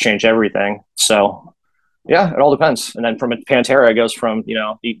much changed everything. So yeah, it all depends. And then from Pantera, it goes from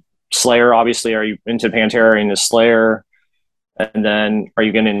Slayer. Obviously, are you into Pantera and the Slayer? And then are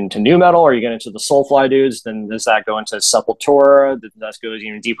you getting into new metal? Are you getting into the Soulfly dudes? Then does that go into Sepultura? That goes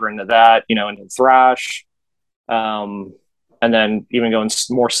even deeper into that, into thrash. Um, and then even going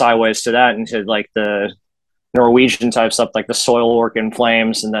more sideways to that into like the Norwegian type stuff, like the Soilwork and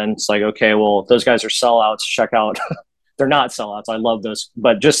Flames. And then it's like, okay, well, those guys are sellouts. Check out they're not sellouts. I love those,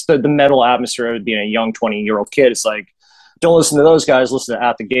 but just the metal atmosphere of being a young 20-year-old kid. It's like, don't listen to those guys. Listen to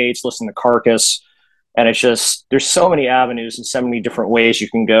At the Gates. Listen to Carcass. And it's just there's so many avenues and so many different ways you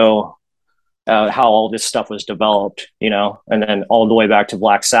can go. How all this stuff was developed, and then all the way back to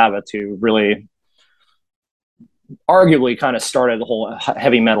Black Sabbath, who really arguably kind of started the whole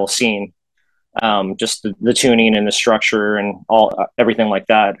heavy metal scene. Just the tuning and the structure and all everything like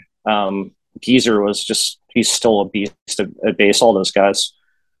that. Geezer was just he's still a beast at bass. All those guys.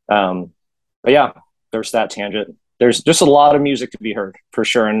 But yeah, there's that tangent. There's just a lot of music to be heard for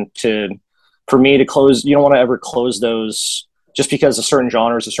sure, and for me to close, you don't want to ever close those just because a certain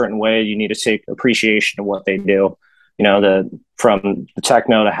genre is a certain way. You need to take appreciation of what they do. The from the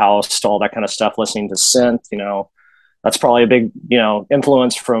techno to house to all that kind of stuff. Listening to synth, that's probably a big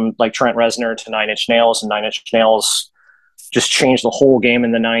influence from like Trent Reznor to Nine Inch Nails, and Nine Inch Nails just changed the whole game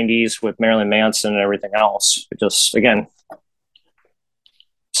in the 90s with Marilyn Manson and everything else. It just, again,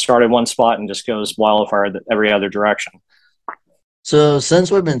 started one spot and just goes wildfire every other direction. So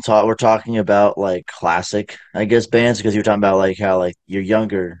since we're talking about like classic, I guess, bands, because you're talking about like how like your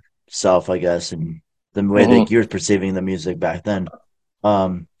younger self, I guess, and the way that Mm-hmm. you're perceiving the music back then.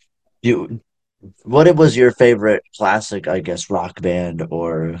 Um, you what was your favorite classic, I guess, rock band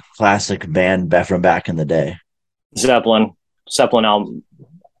or classic band from back in the day? Zeppelin album,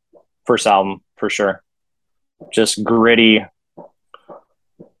 first album for sure. just gritty.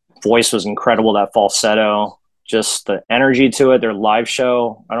 Voice was incredible. That falsetto, just the energy to it. Their live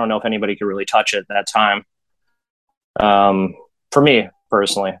show. I don't know if anybody could really touch it at that time. For me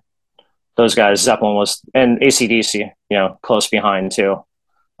personally, those guys, Zeppelin was, and ACDC, close behind too.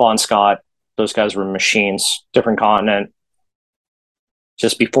 Bon Scott, those guys were machines. Different continent,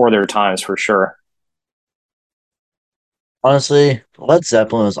 just before their times for sure. Honestly, Led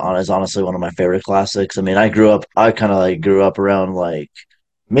Zeppelin is honestly one of my favorite classics. I mean, I kind of like grew up around like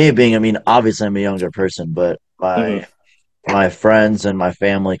me being, I mean, obviously I'm a younger person, but Mm-hmm. my friends and my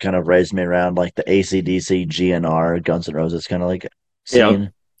family kind of raised me around like the AC/DC, GNR, Guns N' Roses kind of like Yeah,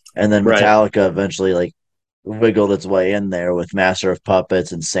 scene. And then right. Metallica eventually like wiggled its way in there with Master of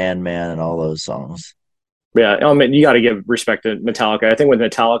Puppets and Sandman and all those songs. Yeah, you got to give respect to Metallica. I think with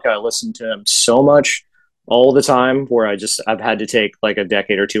Metallica, I listened to them so much all the time where I've had to take like a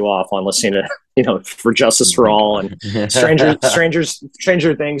decade or two off on listening to for Justice Oh for my All and God.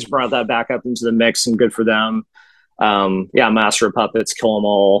 Stranger Things brought that back up into the mix and good for them. Yeah, Master of Puppets, Kill 'Em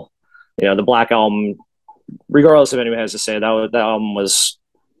All. The Black Album. Regardless of anyone has to say that album was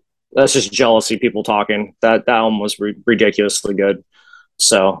that's just jealousy people talking. That album was ridiculously good.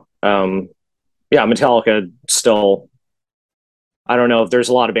 So yeah, Metallica still. I don't know if there's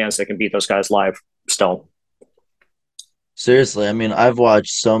a lot of bands that can beat those guys live still. Seriously, I mean, I've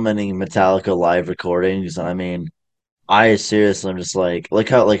watched so many Metallica live recordings, and I mean, I seriously am just like, look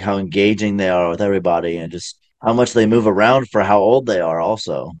how engaging they are with everybody, and just how much they move around for how old they are.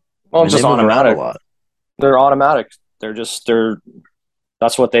 Also, I Well, mean, it's they just move around a automatic. lot. They're automatic. They're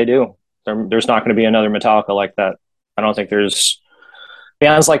that's what they do. There's not going to be another Metallica like that. I don't think there's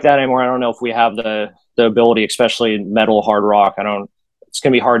bands like that anymore. I don't know if we have the ability, especially metal, hard rock. I don't. It's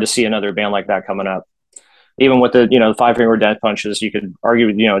going to be hard to see another band like that coming up. Even with the Five Finger Death Punches, you could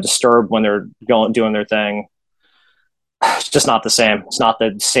argue Disturbed when they're going doing their thing. It's just not the same. It's not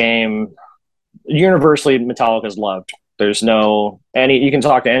the same. Universally, Metallica's loved. There's no any. You can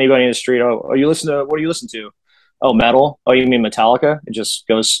talk to anybody in the street. Oh, you listen to what do you listen to? Oh, metal. Oh, you mean Metallica? It just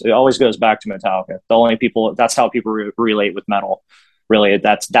goes. It always goes back to Metallica. The only people. That's how people relate with metal. Really,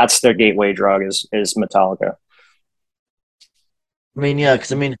 that's their gateway drug is Metallica. I mean, yeah,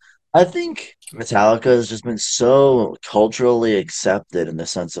 because I mean, I think Metallica has just been so culturally accepted in the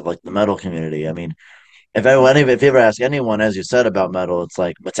sense of like the metal community. I mean, if you ever ask anyone, as you said about metal, it's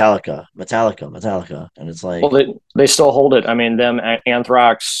like Metallica, Metallica, Metallica, and it's Well, like, they still hold it. I mean, them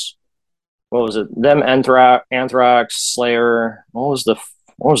Anthrax. What was it? Them Anthrax, Slayer. What was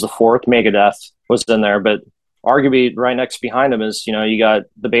the fourth? Megadeth was in there, but arguably right next behind them is you got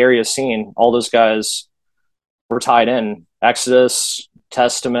the Bay Area scene. All those guys were tied in. Exodus,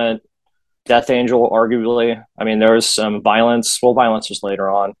 Testament, Death Angel, arguably. I mean, there was some violence. Well, violence was later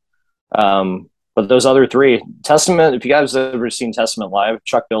on. But those other three, Testament, if you guys have ever seen Testament live,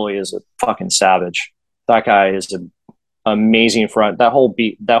 Chuck Billy is a fucking savage. That guy is an amazing front. That whole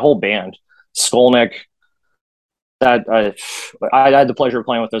band, Skolnick, that I had the pleasure of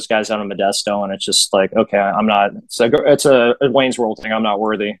playing with those guys out in Modesto, and it's just like, okay, I'm not. It's a Wayne's World thing. I'm not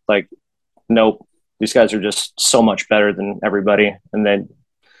worthy. Like, nope. These guys are just so much better than everybody, and they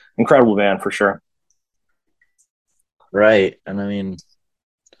incredible band for sure. right. And I mean,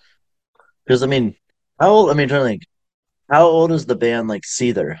 because I mean, how old? I mean, trying to think, how old is the band like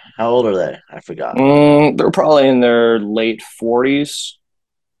Seether? How old are they? I forgot. They're probably in their late 40s,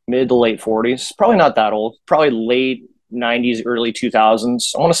 mid to late 40s. Probably not that old. Probably late 90s, early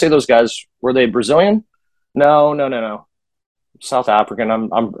 2000s. I want to say those guys were they Brazilian? No, no, no, no. South African.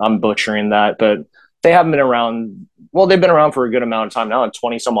 I'm butchering that, but they haven't been around. Well, they've been around for a good amount of time now,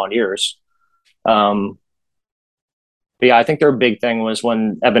 20 some odd years. Um, but yeah, I think their big thing was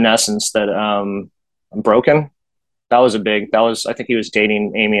when Evanescence that Broken. That was a big. That was I think he was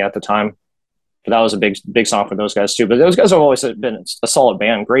dating Amy at the time. But that was a big song for those guys too. But those guys have always been a solid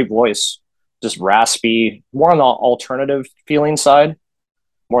band, great voice, just raspy, more on the alternative feeling side,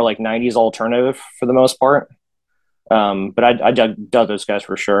 more like '90s alternative for the most part. But I dug those guys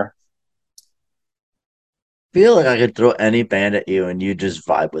for sure. Feel like I could throw any band at you and you just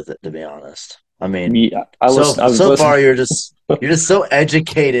vibe with it, to be honest. I mean, Yeah, I listen. I was so listening. far you're just so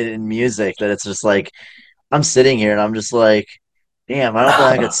educated in music that it's just like I'm sitting here and I'm just like, damn, I don't think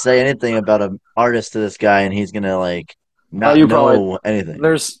I could say anything about an artist to this guy and he's gonna like Oh, not you probably know anything.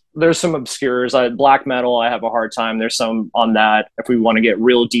 there's some obscures. Black metal. I have a hard time. There's some on that. If we want to get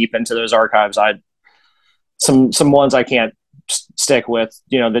real deep into those archives, I some ones I can't stick with.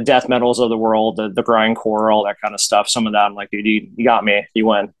 The death metals of the world, the grindcore, all that kind of stuff. Some of that I'm like, dude, you got me. You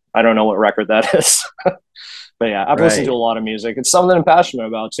win. I don't know what record that is. But yeah, I've listened to a Right. lot of music. It's something I'm passionate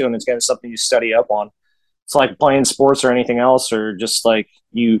about too, and it's getting something you study up on. it's like playing sports or anything else, or just like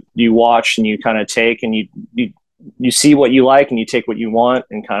you watch and you kind of take and you see what you like and you take what you want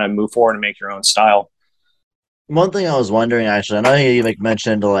and kind of move forward and make your own style. One thing I was wondering, actually, I know you like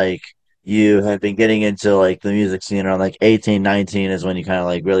mentioned like you had been getting into like the music scene around like 18, 19 is when you kind of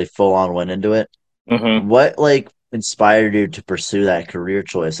like really full on went into it. Mm-hmm. What like inspired you to pursue that career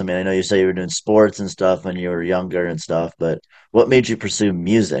choice? I mean, I know you say you were doing sports and stuff when you were younger and stuff, but what made you pursue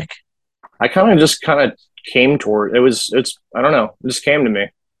music? I kind of came toward it was it's I don't know, it just came to me.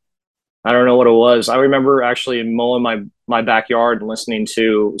 I don't know what it was. I remember actually mowing my backyard and listening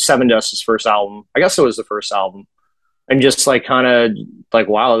to Seven Dust's first album. I guess it was the first album, and just like kind of like,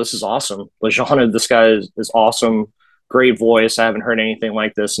 wow, this is awesome. Lejana, this guy is awesome. Great voice. I haven't heard anything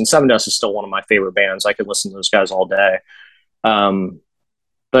like this. And Seven Dust is still one of my favorite bands. I could listen to those guys all day. Um,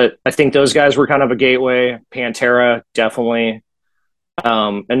 but I think those guys were kind of a gateway. Pantera, definitely.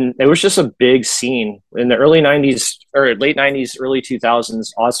 And it was just a big scene in the early 90s or late 90s, early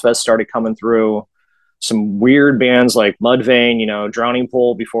 2000s. Ozfest started coming through. Some weird bands like Mudvayne, Drowning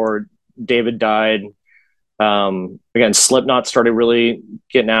Pool before David died. Again, Slipknot started really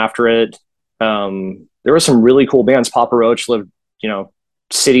getting after it. There were some really cool bands. Papa Roach lived,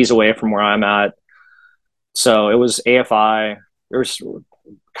 cities away from where I'm at. So it was AFI. There was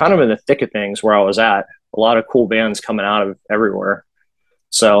kind of in the thick of things where I was at. A lot of cool bands coming out of everywhere.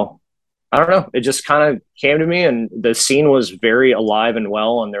 So I don't know. It just kind of came to me, and the scene was very alive and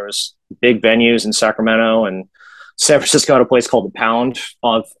well. And there was big venues in Sacramento and San Francisco had a place called the Pound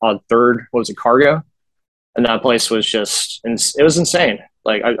on Third. What was it, Cargo? And that place was just it was insane.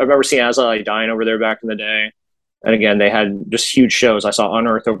 Like I remember seeing As I Lie Dying over there back in the day, and again they had just huge shows. I saw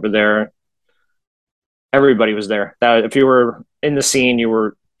Unearth over there. Everybody was there. That if you were in the scene, you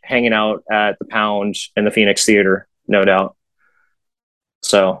were hanging out at the Pound and the Phoenix Theater, no doubt.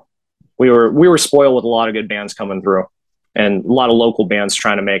 So we were spoiled with a lot of good bands coming through, and a lot of local bands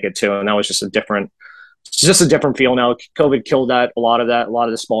trying to make it too. And that was just a different it's just a different feel now. COVID killed that. A lot of that. A lot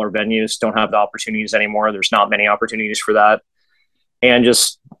of the smaller venues don't have the opportunities anymore. There's not many opportunities for that, and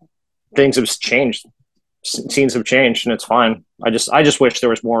just things have changed. Scenes have changed, and it's fine. I just wish there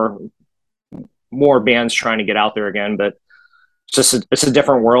was more bands trying to get out there again. But it's a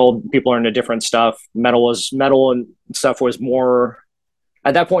different world. People are into different stuff. Metal and stuff was more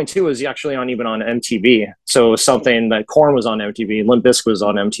at that point too. Was actually on even on MTV. So it was something that Korn was on MTV, Limp Bizkit was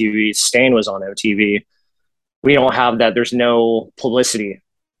on MTV, Stain was on MTV. We don't have that. There's no publicity.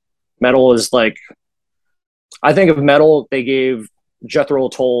 Metal is like, I think of metal, they gave Jethro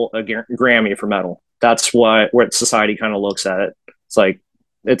Tull a Grammy for metal. That's where society kind of looks at it. It's like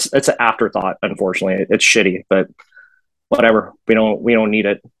it's an afterthought. Unfortunately, it's shitty, but whatever. We don't need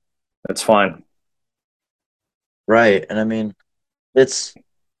it. It's fine. Right. And I mean, it's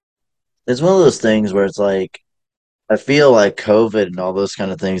it's one of those things where it's like I feel like COVID and all those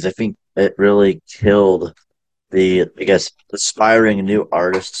kind of things, I think it really killed the, I guess, aspiring new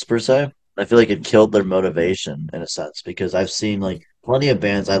artists per se. I feel like it killed their motivation in a sense because I've seen like plenty of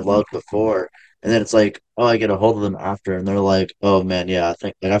bands I loved before, and then it's like, oh, I get a hold of them after, and they're like, oh man, yeah, I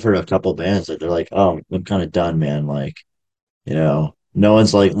think like I've heard a couple bands that they're like, oh, I'm kind of done, man. Like, no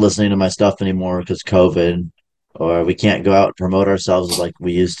one's like listening to my stuff anymore because COVID, or we can't go out and promote ourselves like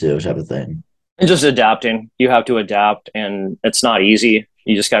we used to, type of thing. And just adapting. You have to adapt, and it's not easy.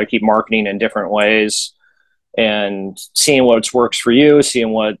 You just got to keep marketing in different ways and seeing what works for you, seeing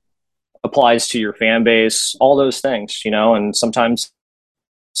what applies to your fan base, all those things, and sometimes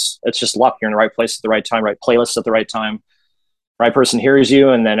it's just luck. You're in the right place at the right time, right playlist at the right time, right person hears you,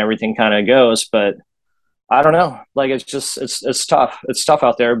 and then everything kind of goes. But I don't know. Like it's tough. It's tough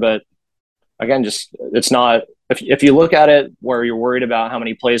out there, but again, just it's not if you look at it where you're worried about how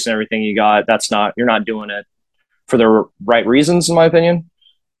many plays and everything you got, that's not you're not doing it for the right reasons, in my opinion.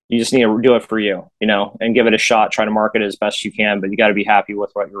 You just need to do it for you, and give it a shot. Try to market it as best you can, but you got to be happy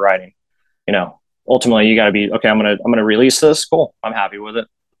with what you're writing. Ultimately you got to be okay. I'm gonna release this. Cool. I'm happy with it.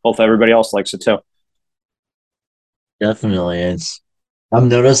 Hopefully everybody else likes it too. Definitely. I'm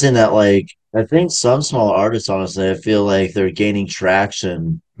noticing that like I think some small artists, honestly, I feel like they're gaining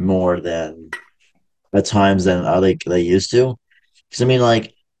traction more than at times than they used to. Because I mean,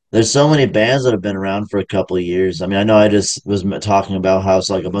 like, there's so many bands that have been around for a couple of years. I mean, I know I just was talking about how it's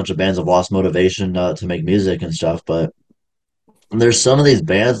like a bunch of bands have lost motivation to make music and stuff, but there's some of these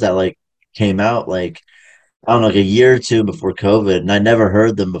bands that like came out like I don't know, like a year or two before COVID, and I never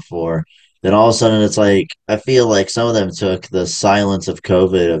heard them before. Then all of a sudden, it's like I feel like some of them took the silence of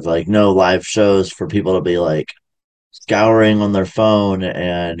COVID of like no live shows for people to be like scouring on their phone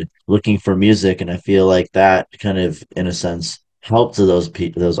and looking for music, and I feel like that kind of, in a sense, helped to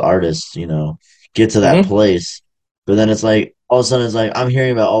those artists. get to that Hmm. place. But then it's like all of a sudden it's like I'm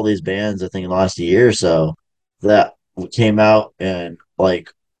hearing about all these bands I think in the last year or so that came out in like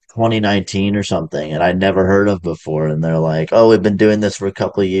 2019 or something and I never heard of before. And they're like, oh, we've been doing this for a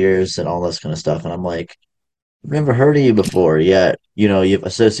couple of years and all this kind of stuff. And I'm like, I've never heard of you before yet. You've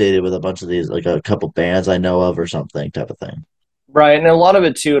associated with a bunch of these, like a couple bands I know of or something type of thing. Right, and a lot of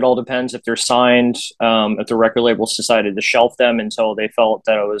it too. It all depends if they're signed. If the record labels decided to shelf them until they felt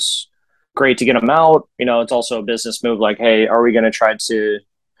that it was great to get them out. It's also a business move. Like, hey, are we going to try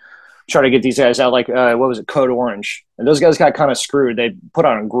to get these guys out? Like, what was it, Code Orange? And those guys got kind of screwed. They put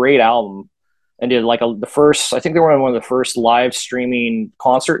on a great album and did like the first. I think they were on one of the first live streaming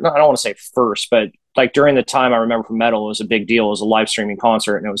concert. No, I don't want to say first, but like during the time I remember for metal, it was a big deal. It was a live streaming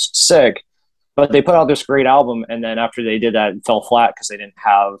concert, and it was sick. But they put out this great album, and then after they did that, it fell flat because they didn't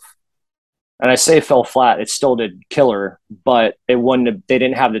have. And I say fell flat; it still did killer, but it wouldn't. They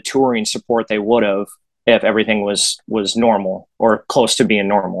didn't have the touring support they would have if everything was normal or close to being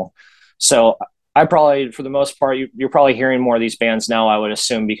normal. So I probably, for the most part, you're probably hearing more of these bands now. I would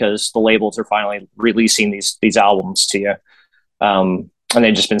assume because the labels are finally releasing these albums to you, and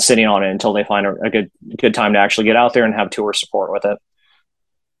they've just been sitting on it until they find a good time to actually get out there and have tour support with it.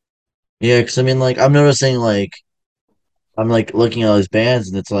 Yeah, because I mean, like I'm noticing, like I'm like looking at all these bands,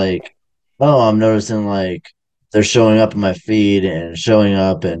 and it's like, oh, I'm noticing like they're showing up in my feed and showing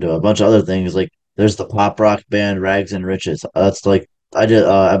up and do a bunch of other things. Like there's the pop rock band Rags and Riches. That's like I did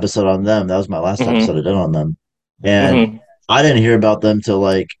episode on them. That was my last episode I Mm-hmm. did on them, and Mm-hmm. I didn't hear about them till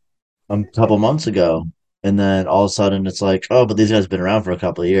like a couple months ago, and then all of a sudden it's like, oh, but these guys have been around for a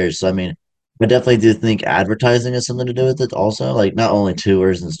couple of years. So I mean, I definitely do think advertising has something to do with it also. Like not only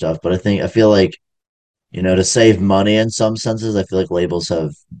tours and stuff, but I feel like to save money in some senses, I feel like labels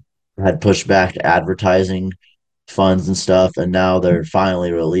have had pushed back to advertising funds and stuff, and now they're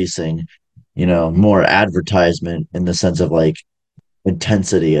finally releasing, more advertisement in the sense of like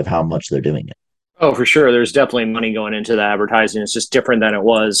intensity of how much they're doing it. Oh, for sure. There's definitely money going into the advertising. It's just different than it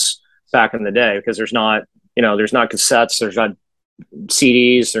was back in the day because there's not cassettes, there's not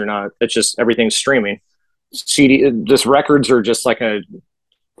CDs, they're not. It's just everything's streaming. Just records are just like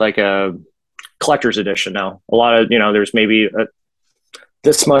a collector's edition now. A lot of there's maybe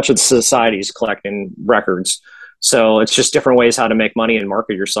this much of society's collecting records. So it's just different ways how to make money and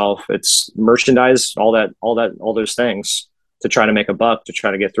market yourself. It's merchandise, all those things to try to make a buck to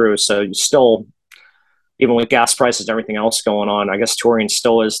try to get through. So you still, even with gas prices and everything else going on, I guess touring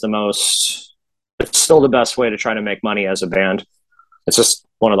still is the most. It's still the best way to try to make money as a band. It's just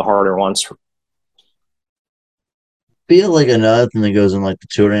one of the harder ones. I feel like another thing that goes in like the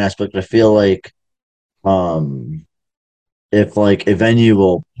touring aspect, I feel like um if like a venue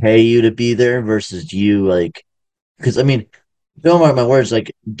will pay you to be there versus you like because I mean don't mark my words,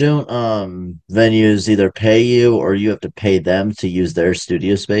 like don't venues either pay you or you have to pay them to use their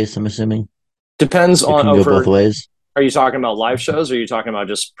studio space, I'm assuming. Depends It on can go both over. ways. Are you talking about live shows or are you talking about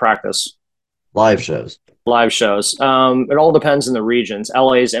just practice? Live shows. Live shows. It all depends in the regions.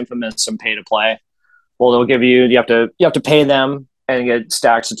 LA is infamous in pay to play. Well, they'll give you have to pay them and get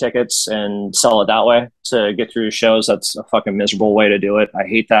stacks of tickets and sell it that way to get through shows. That's a fucking miserable way to do it. I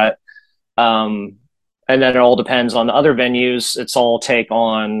hate that. Um, and then it all depends on the other venues. It's all take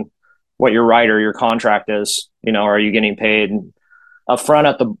on what your right or your contract is. Are you getting paid up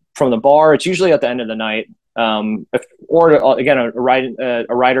front from the bar? It's usually at the end of the night. Or again, a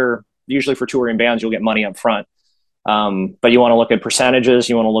writer usually for touring bands, you'll get money up front. But you want to look at percentages.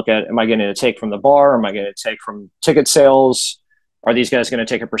 You want to look at, am I going to take from the bar? Am I going to take from ticket sales? Are these guys going to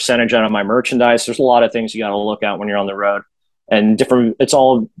take a percentage out of my merchandise? There's a lot of things you got to look at when you're on the road, and different. It's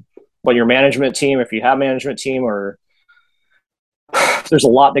all what your management team, if you have management team, or there's a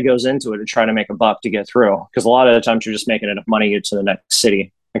lot that goes into it to try to make a buck to get through. Because a lot of the times you're just making enough money to get to the next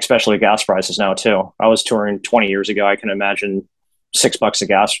city, especially gas prices now too. I was touring 20 years ago. I can imagine $6 a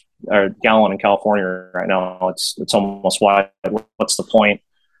gas or gallon in California right now. It's almost why. What's the point?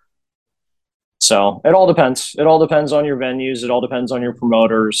 So it all depends. It all depends on your venues. It all depends on your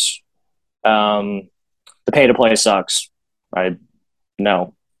promoters. Um, the pay to play sucks. I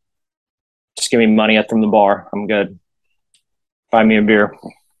no. Just give me money from the bar. I'm good. Buy me a beer.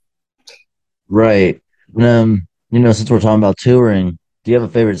 Right. Since we're talking about touring, do you have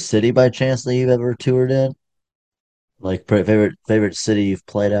a favorite city by chance that you've ever toured in? Like favorite city you've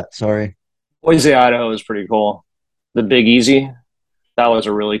played at, sorry. Boise, Idaho is pretty cool. The Big Easy, that was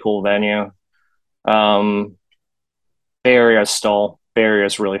a really cool venue. Um, Bay Area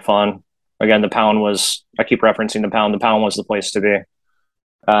is really fun. Again, the Pound was. I keep referencing the Pound. The Pound was the place to be.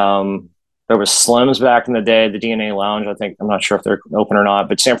 Um, There was Slim's back in the day, the DNA Lounge. I think I'm not sure if they're open or not,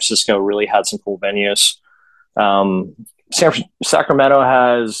 but San Francisco really had some cool venues. Um, Sacramento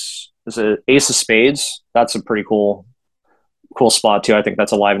has is it Ace of Spades. That's a pretty cool spot too. I think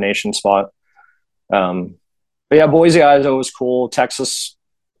that's a Live Nation spot. Um, but yeah, Boise, Idaho was cool. Texas,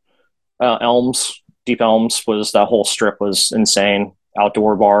 Elms, Deep Elms was that whole strip was insane.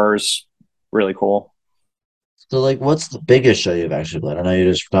 Outdoor bars, really cool. So like, what's the biggest show you've actually played? I know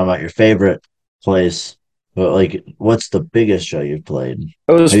you're just talking about your favorite place, but like, what's the biggest show you've played?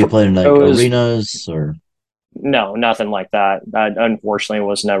 It was Have you played in it like was arenas or? no nothing like that. I unfortunately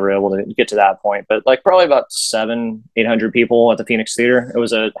was never able to get to that point. But like probably about 800 people at the Phoenix Theater. It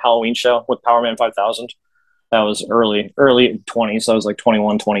was a Halloween show with Powerman 5000. That was early 20s. So I was like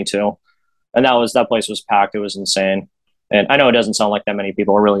 21, 22, and that place was packed. It was insane. And I know it doesn't sound like that many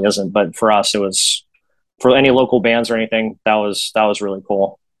people. It really isn't. But for us, it was for any local bands or anything. That was really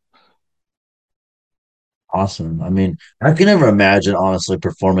cool. Awesome. I mean, I can never imagine honestly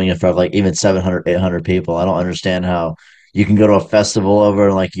performing in front of like even 700, 800 people. I don't understand how you can go to a festival over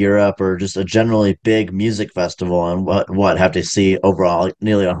in like Europe or just a generally big music festival and what have to see overall like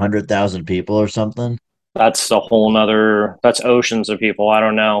nearly 100,000 people or something. That's a whole nother. That's oceans of people. I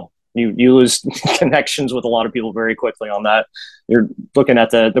don't know. You lose connections with a lot of people very quickly on that. You're looking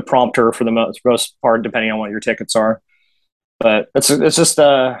at the prompter for the most part, depending on what your tickets are. But it's just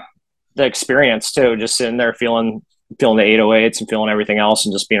the experience too. Just sitting there feeling the 808s and feeling everything else,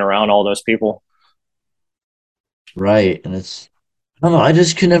 and just being around all those people. Right. And I don't know, I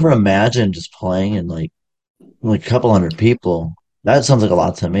just could never imagine just playing in like a couple hundred people. That sounds like a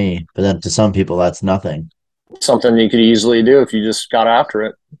lot to me, but then to some people that's nothing. Something you could easily do if you just got after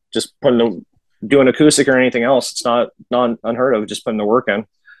it. Just putting the doing acoustic or anything else. It's not unheard of. Just putting the work in,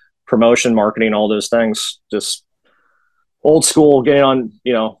 promotion, marketing, all those things. Just old school, getting on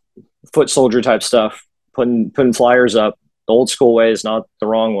foot soldier type stuff, putting flyers up. The old school way is not the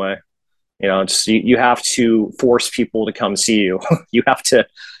wrong way. It's you have to force people to come see you. You have to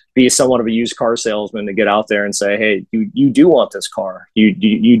be somewhat of a used car salesman to get out there and say, hey, you do want this car.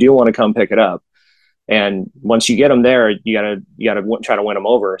 You do want to come pick it up. And once you get them there, you gotta try to win them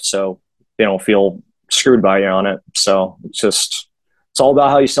over so they don't feel screwed by you on it. So it's all about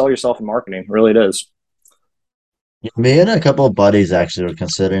how you sell yourself in marketing. It really, it is. Me and a couple of buddies actually were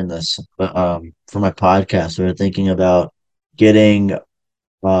considering this, but for my podcast, we were thinking about getting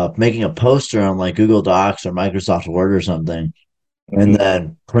making a poster on like Google Docs or Microsoft Word or something, and Mm-hmm.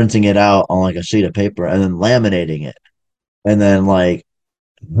 then printing it out on like a sheet of paper and then laminating it, and then like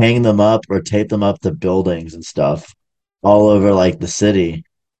hang them up or tape them up to buildings and stuff all over like the city.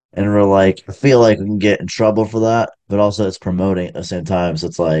 And we're like, I feel like we can get in trouble for that, but also it's promoting at the same time. So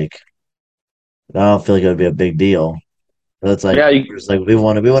it's like, I don't feel like it would be a big deal. But it's like, Yeah, we're just like, we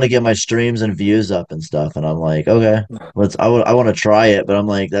want to get my streams and views up and stuff. And I'm like, okay, I want to try it, but I'm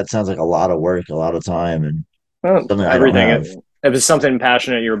like, that sounds like a lot of work, a lot of time, and something I don't have. everything. If it's something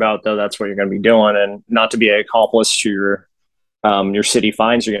passionate you're about, though, that's what you're going to be doing, and not to be an accomplice to your city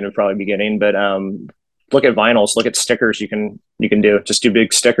fines you're going to probably be getting. But look at vinyls, look at stickers. You can do just do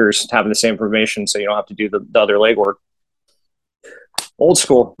big stickers having the same information, so you don't have to do the other legwork. Old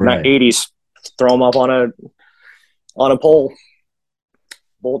school, not Right. 80s. Throw them up on a pole,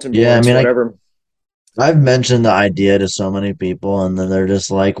 bulletin Yeah, I boards, mean, whatever. I've mentioned the idea to so many people, and then they're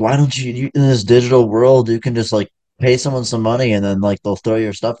just like, "Why don't you in this digital world, you can just like pay someone some money, and then like they'll throw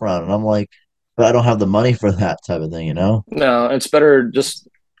your stuff around." And I'm like, "But I don't have the money for that type of thing, you know?" No, it's better just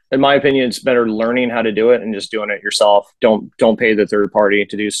in my opinion, it's better learning how to do it and just doing it yourself. Don't pay the third party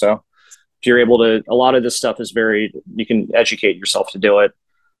to do so. If you're able to, a lot of this stuff is very, you can educate yourself to do it.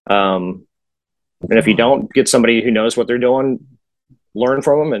 Um, and if you Definitely. don't, get somebody who knows what they're doing, learn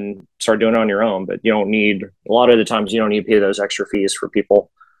from them and start doing it on your own. But you don't need, a lot of the times, you don't need to pay those extra fees for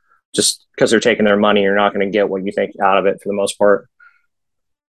people just because they're taking their money. You're not going to get what you think out of it for the most part.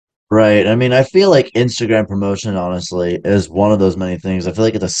 Right. I mean, I feel like Instagram promotion, honestly, is one of those many things. I feel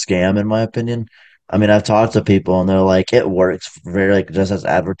like it's a scam, in my opinion. I mean, I've talked to people and they're like, it works very like just as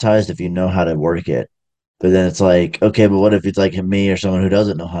advertised if you know how to work it. But then it's like, okay, but what if it's like me or someone who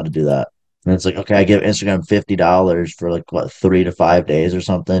doesn't know how to do that? And it's like, okay, I give Instagram $50 for like what 3 to 5 days or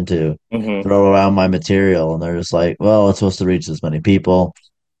something to Mm-hmm. throw around my material, and they're just like, well, it's supposed to reach this many people,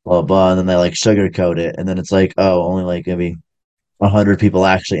 blah blah, and then they like sugarcoat it, and then it's like, oh, only like maybe 100 people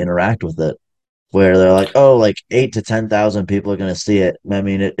actually interact with it. Where they're like, oh, like 8 to 10,000 people are gonna see it. I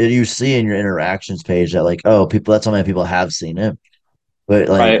mean, you see in your interactions page that like, oh, people, that's how many people have seen it, but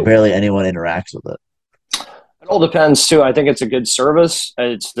like Right. barely anyone interacts with it. It all depends too. I think it's a good service.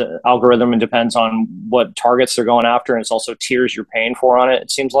 It's the algorithm and depends on what targets they're going after, and it's also tiers you're paying for on it.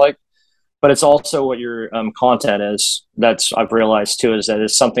 It seems like. but it's also what your content is. That's I've realized too is that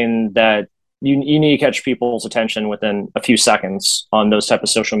it's something that you need to catch people's attention within a few seconds on those type of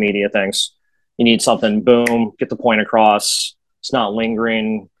social media things. You need something, boom, get the point across. It's not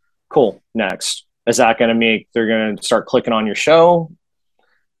lingering. Cool. Next, is that going to make they're going to start clicking on your show?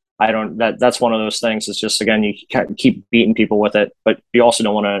 I don't. That's one of those things. It's just again, you keep beating people with it, but you also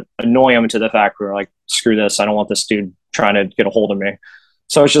don't want to annoy them to the fact where like, screw this. I don't want this dude trying to get a hold of me.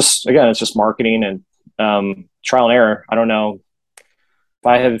 So it's just again, it's just marketing and trial and error. I don't know if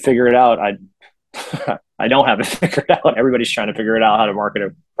I have it figured out. I don't have it figured out. Everybody's trying to figure it out how to market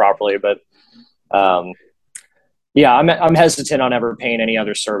it properly, but um, yeah, I'm hesitant on ever paying any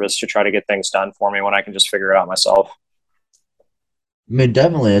other service to try to get things done for me when I can just figure it out myself. I mean,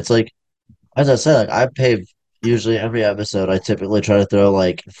 definitely, it's like as I said, like I pay usually every episode. I typically try to throw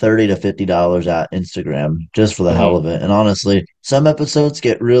like $30 to $50 at Instagram just for the hell Mm-hmm. of it. And honestly, some episodes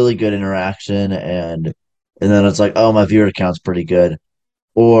get really good interaction, and then it's like, oh, my viewer count's pretty good.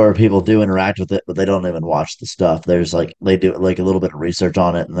 Or people do interact with it, but they don't even watch the stuff. There's like they do like a little bit of research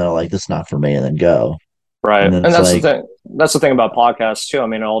on it, and they're like, "This is not for me," and then go. And Right. then And it's that's the like, thing. That's the thing about podcasts too. I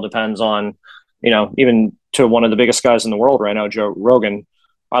mean, it all depends on, even to one of the biggest guys in the world right now, Joe Rogan.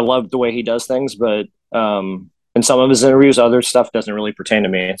 I love the way he does things, but in some of his interviews, other stuff doesn't really pertain to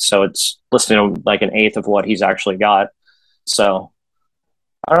me. So it's listening to like an eighth of what he's actually got. So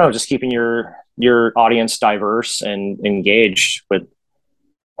I don't know, just keeping your audience diverse and engaged with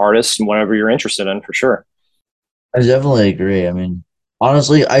artists and whatever you're interested in for sure. I definitely agree. I mean,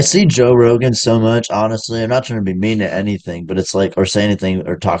 honestly, I see Joe Rogan so much. Honestly, I'm not trying to be mean to anything, but it's like, or say anything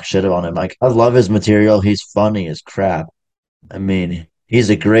or talk shit on him. Like, I love his material. He's funny as crap. I mean, he's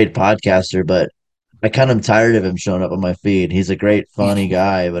a great podcaster, but I kind of am tired of him showing up on my feed. He's a great, funny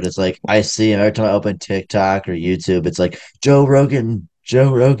guy, but it's like I see him every time I open TikTok or YouTube. It's like Joe Rogan,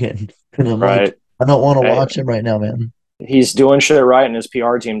 Joe Rogan, and I'm like, Right. I don't want to Hey, watch him right now, man. he's doing shit right and his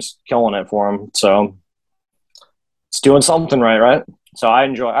PR team's killing it for him. So it's doing something right, right? So I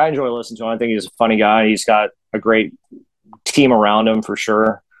enjoy listening to him. I think he's a funny guy. He's got a great team around him for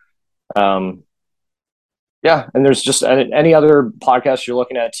sure. Um, yeah, and there's just any other podcasts you're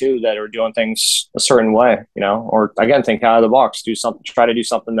looking at too that are doing things a certain way, or again, think out of the box, do something, try to do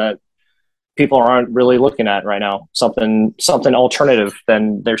something that people aren't really looking at right now, something alternative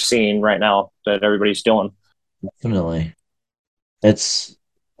than they're seeing right now that everybody's doing. Definitely. It's,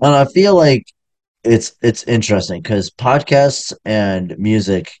 and I feel like it's interesting because podcasts and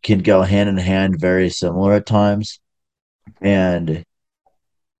music can go hand in hand, very similar at times. And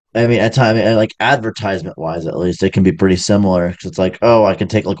I mean, at times, and like advertisement wise, at least, it can be pretty similar because it's like, oh, I can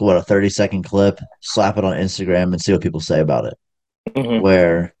take like what a 30-second clip, slap it on Instagram, and see what people say about it.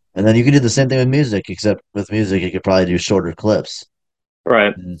 Mm-hmm. And then you can do the same thing with music, except with music, you could probably do shorter clips.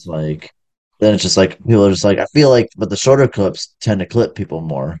 Right. And it's like, then it's just like people are just like, I feel like, but the shorter clips tend to clip people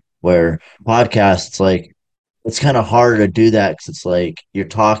more. Where podcasts, like, it's kind of harder to do that because it's like you're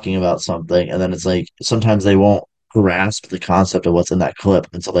talking about something, and then it's like sometimes they won't grasp the concept of what's in that clip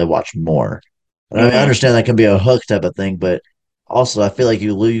until they watch more. And I mean, I Mm-hmm. understand that can be a hook type of thing, but also I feel like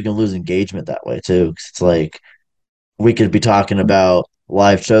you can lose engagement that way too. Because it's like we could be talking about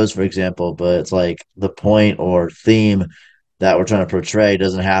live shows, for example, but it's like the point or theme that we're trying to portray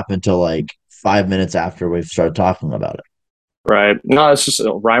doesn't happen until like 5 minutes after we've started talking about it. Right. No, it's just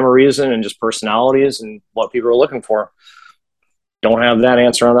a rhyme or reason and just personalities and what people are looking for. Don't have that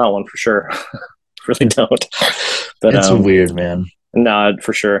answer on that one for sure. Really don't. But It's weird, man. no,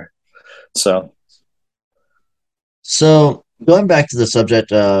 for sure. So So going back to the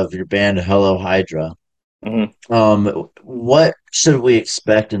subject of your band Hello Hydra, mhm. what should we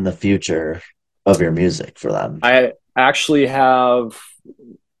expect in the future of your music for them? I actually have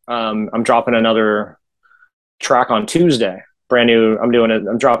I'm dropping another track on Tuesday. Brand new.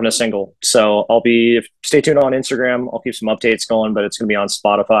 I'm dropping a single. So stay tuned on Instagram. I'll keep some updates going, but it's gonna be on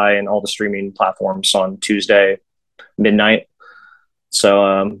Spotify and all the streaming platforms on Tuesday midnight.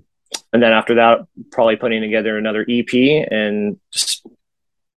 So and then after that, probably putting together another EP and just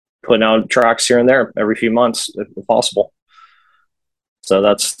putting out tracks here and there every few months if possible. So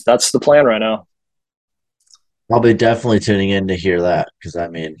that's the plan right now. I'll be definitely tuning in to hear that because I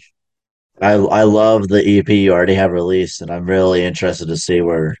mean, I love the EP you already have released, and I'm really interested to see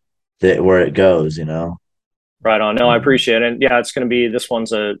where it goes. You know. Right on. No, I Um, appreciate it. And yeah, it's going to be this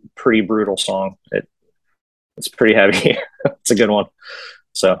one's a pretty brutal song. It's pretty heavy. It's a good one.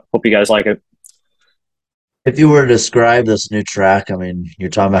 So hope you guys like it. if you were to describe this new track, I mean, you're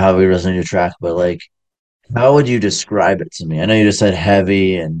talking about how we was a new track, but like, how would you describe it to me? I know you just said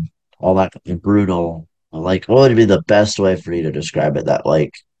heavy and all that and brutal. Like, what would be the best way for you to describe it? That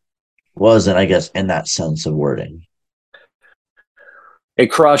like wasn't, I guess, in that sense of wording. It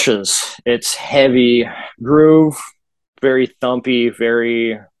crushes. It's heavy groove, very thumpy,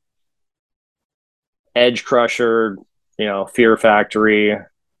 very edge crusher, Fear Factory,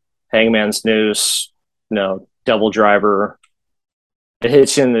 Hangman's Noose, Devil Driver. It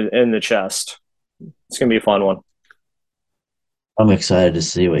hits you in the chest. It's gonna be a fun one. I'm excited to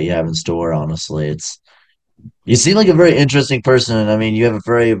see what you have in store, honestly. You seem like a very interesting person. And I mean, you have a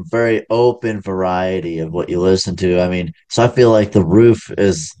very, very open variety of what you listen to. I mean, so I feel like the roof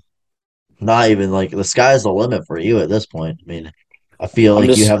is not even like the sky's the limit for you at this point. I mean, I feel I'm like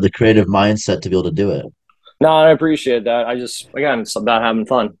you just have the creative mindset to be able to do it. No, I appreciate that. I just again, it's about having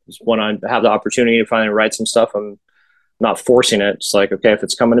fun. Just when I have the opportunity to finally write some stuff, I'm not forcing it. It's like, okay, if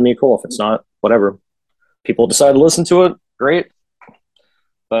it's coming to me, cool. If it's not, whatever. People decide to listen to it, great.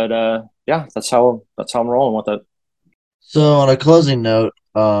 But yeah, that's how I'm rolling with it. So on a closing note,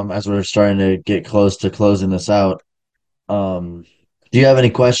 as we're starting to get close to closing this out, um, do you have any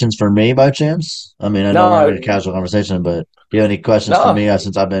questions for me by chance? I mean, I know we're having a No, casual conversation, but do you have any questions for no, me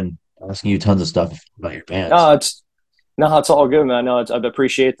since I've been asking you tons of stuff about your bands? no. It's all good, man. No, I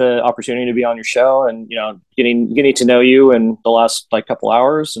appreciate the opportunity to be on your show and getting to know you in the last like couple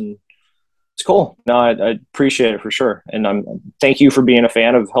hours, and it's cool. No, I appreciate it for sure, and I'm thank you for being a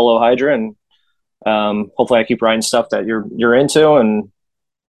fan of Hello Hydra, and hopefully I keep writing stuff that you're into, and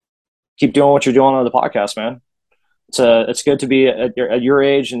keep doing what you're doing on the podcast, man. It's good to be at your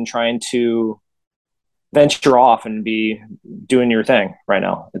age and trying to venture off and be doing your thing right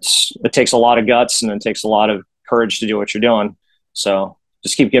now. It takes a lot of guts and it takes a lot of courage to do what you're doing. So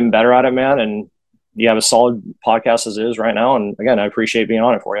just keep getting better at it, man. And you have a solid podcast as is right now. And again, I appreciate being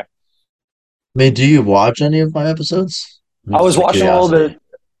on it for you. I mean, do you watch any of my episodes? I Just was out of watching a little curiosity.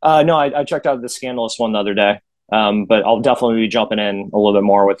 bit. No, I checked out the Scandalous one the other day, but I'll definitely be jumping in a little bit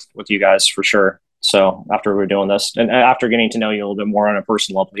more with you guys for sure. So after we're doing this, and after getting to know you a little bit more on a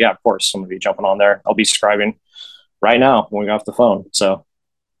personal level, yeah, of course, I'm gonna be jumping on there. I'll be subscribing right now when we get off the phone. So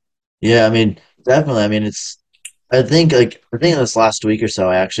Yeah, I mean, definitely. I mean, I think this last week or so,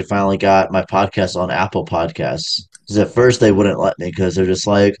 I actually finally got my podcast on Apple Podcasts. Because at first they wouldn't let me because they're just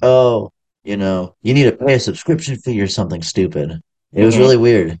like, oh, you need to pay a subscription fee or something stupid. It was mm-hmm. really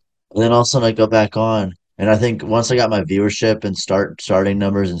weird. And then all of a sudden I go back on, and I think once I got my viewership and starting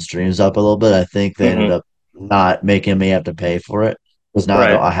numbers and streams up a little bit, I think they ended Mm-hmm. up not making me have to pay for it. Because now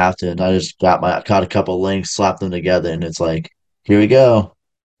Right, I have to, and I just caught a couple links, slapped them together, and it's like, here we go.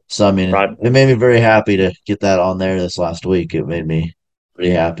 So I mean, right, it made me very happy to get that on there this last week. It made me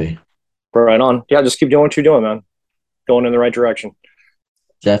pretty happy. right on. Yeah, just keep doing what you're doing, man. Going in the right direction.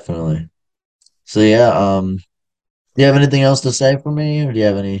 Definitely. So yeah, do you have anything else to say for me, or do you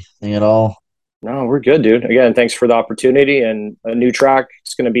have anything at all? No, we're good, dude. Again, thanks for the opportunity and a new track.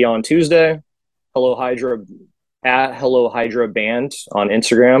 It's going to be on Tuesday. Hello Hydra at Hello Hydra Band on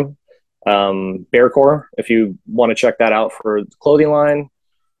Instagram. Bearcore, if you want to check that out for the clothing line.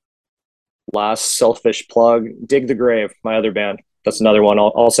 Last selfish plug, Dig the Grave, my other band. That's another one.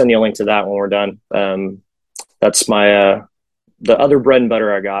 I'll send you a link to that when we're done. That's my the other bread and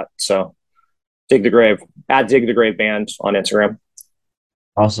butter I got. So Dig the Grave at Dig the Grave Band on Instagram.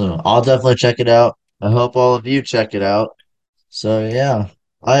 Awesome. I'll definitely check it out. I hope all of you check it out. So yeah,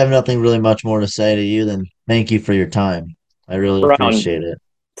 I have nothing really much more to say to you than thank you for your time. I really Around appreciate it.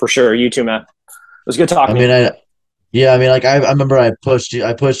 for sure. You too, man. It was good I talking to you. mean, yeah, I mean, like I remember I pushed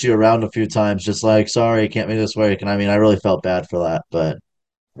you around a few times, just like, sorry, can't make this work. And I mean, I really felt bad for that, but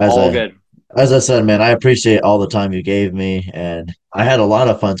as All I good. as I said, man, I appreciate all the time you gave me, and I had a lot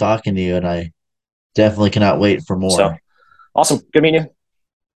of fun talking to you, and I definitely cannot wait for more. So awesome. Good meeting you.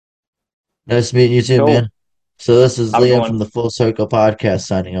 Nice meeting you too, man. Cool. So this is Have a good Liam from one. the Full Circle Podcast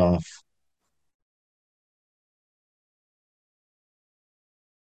signing off.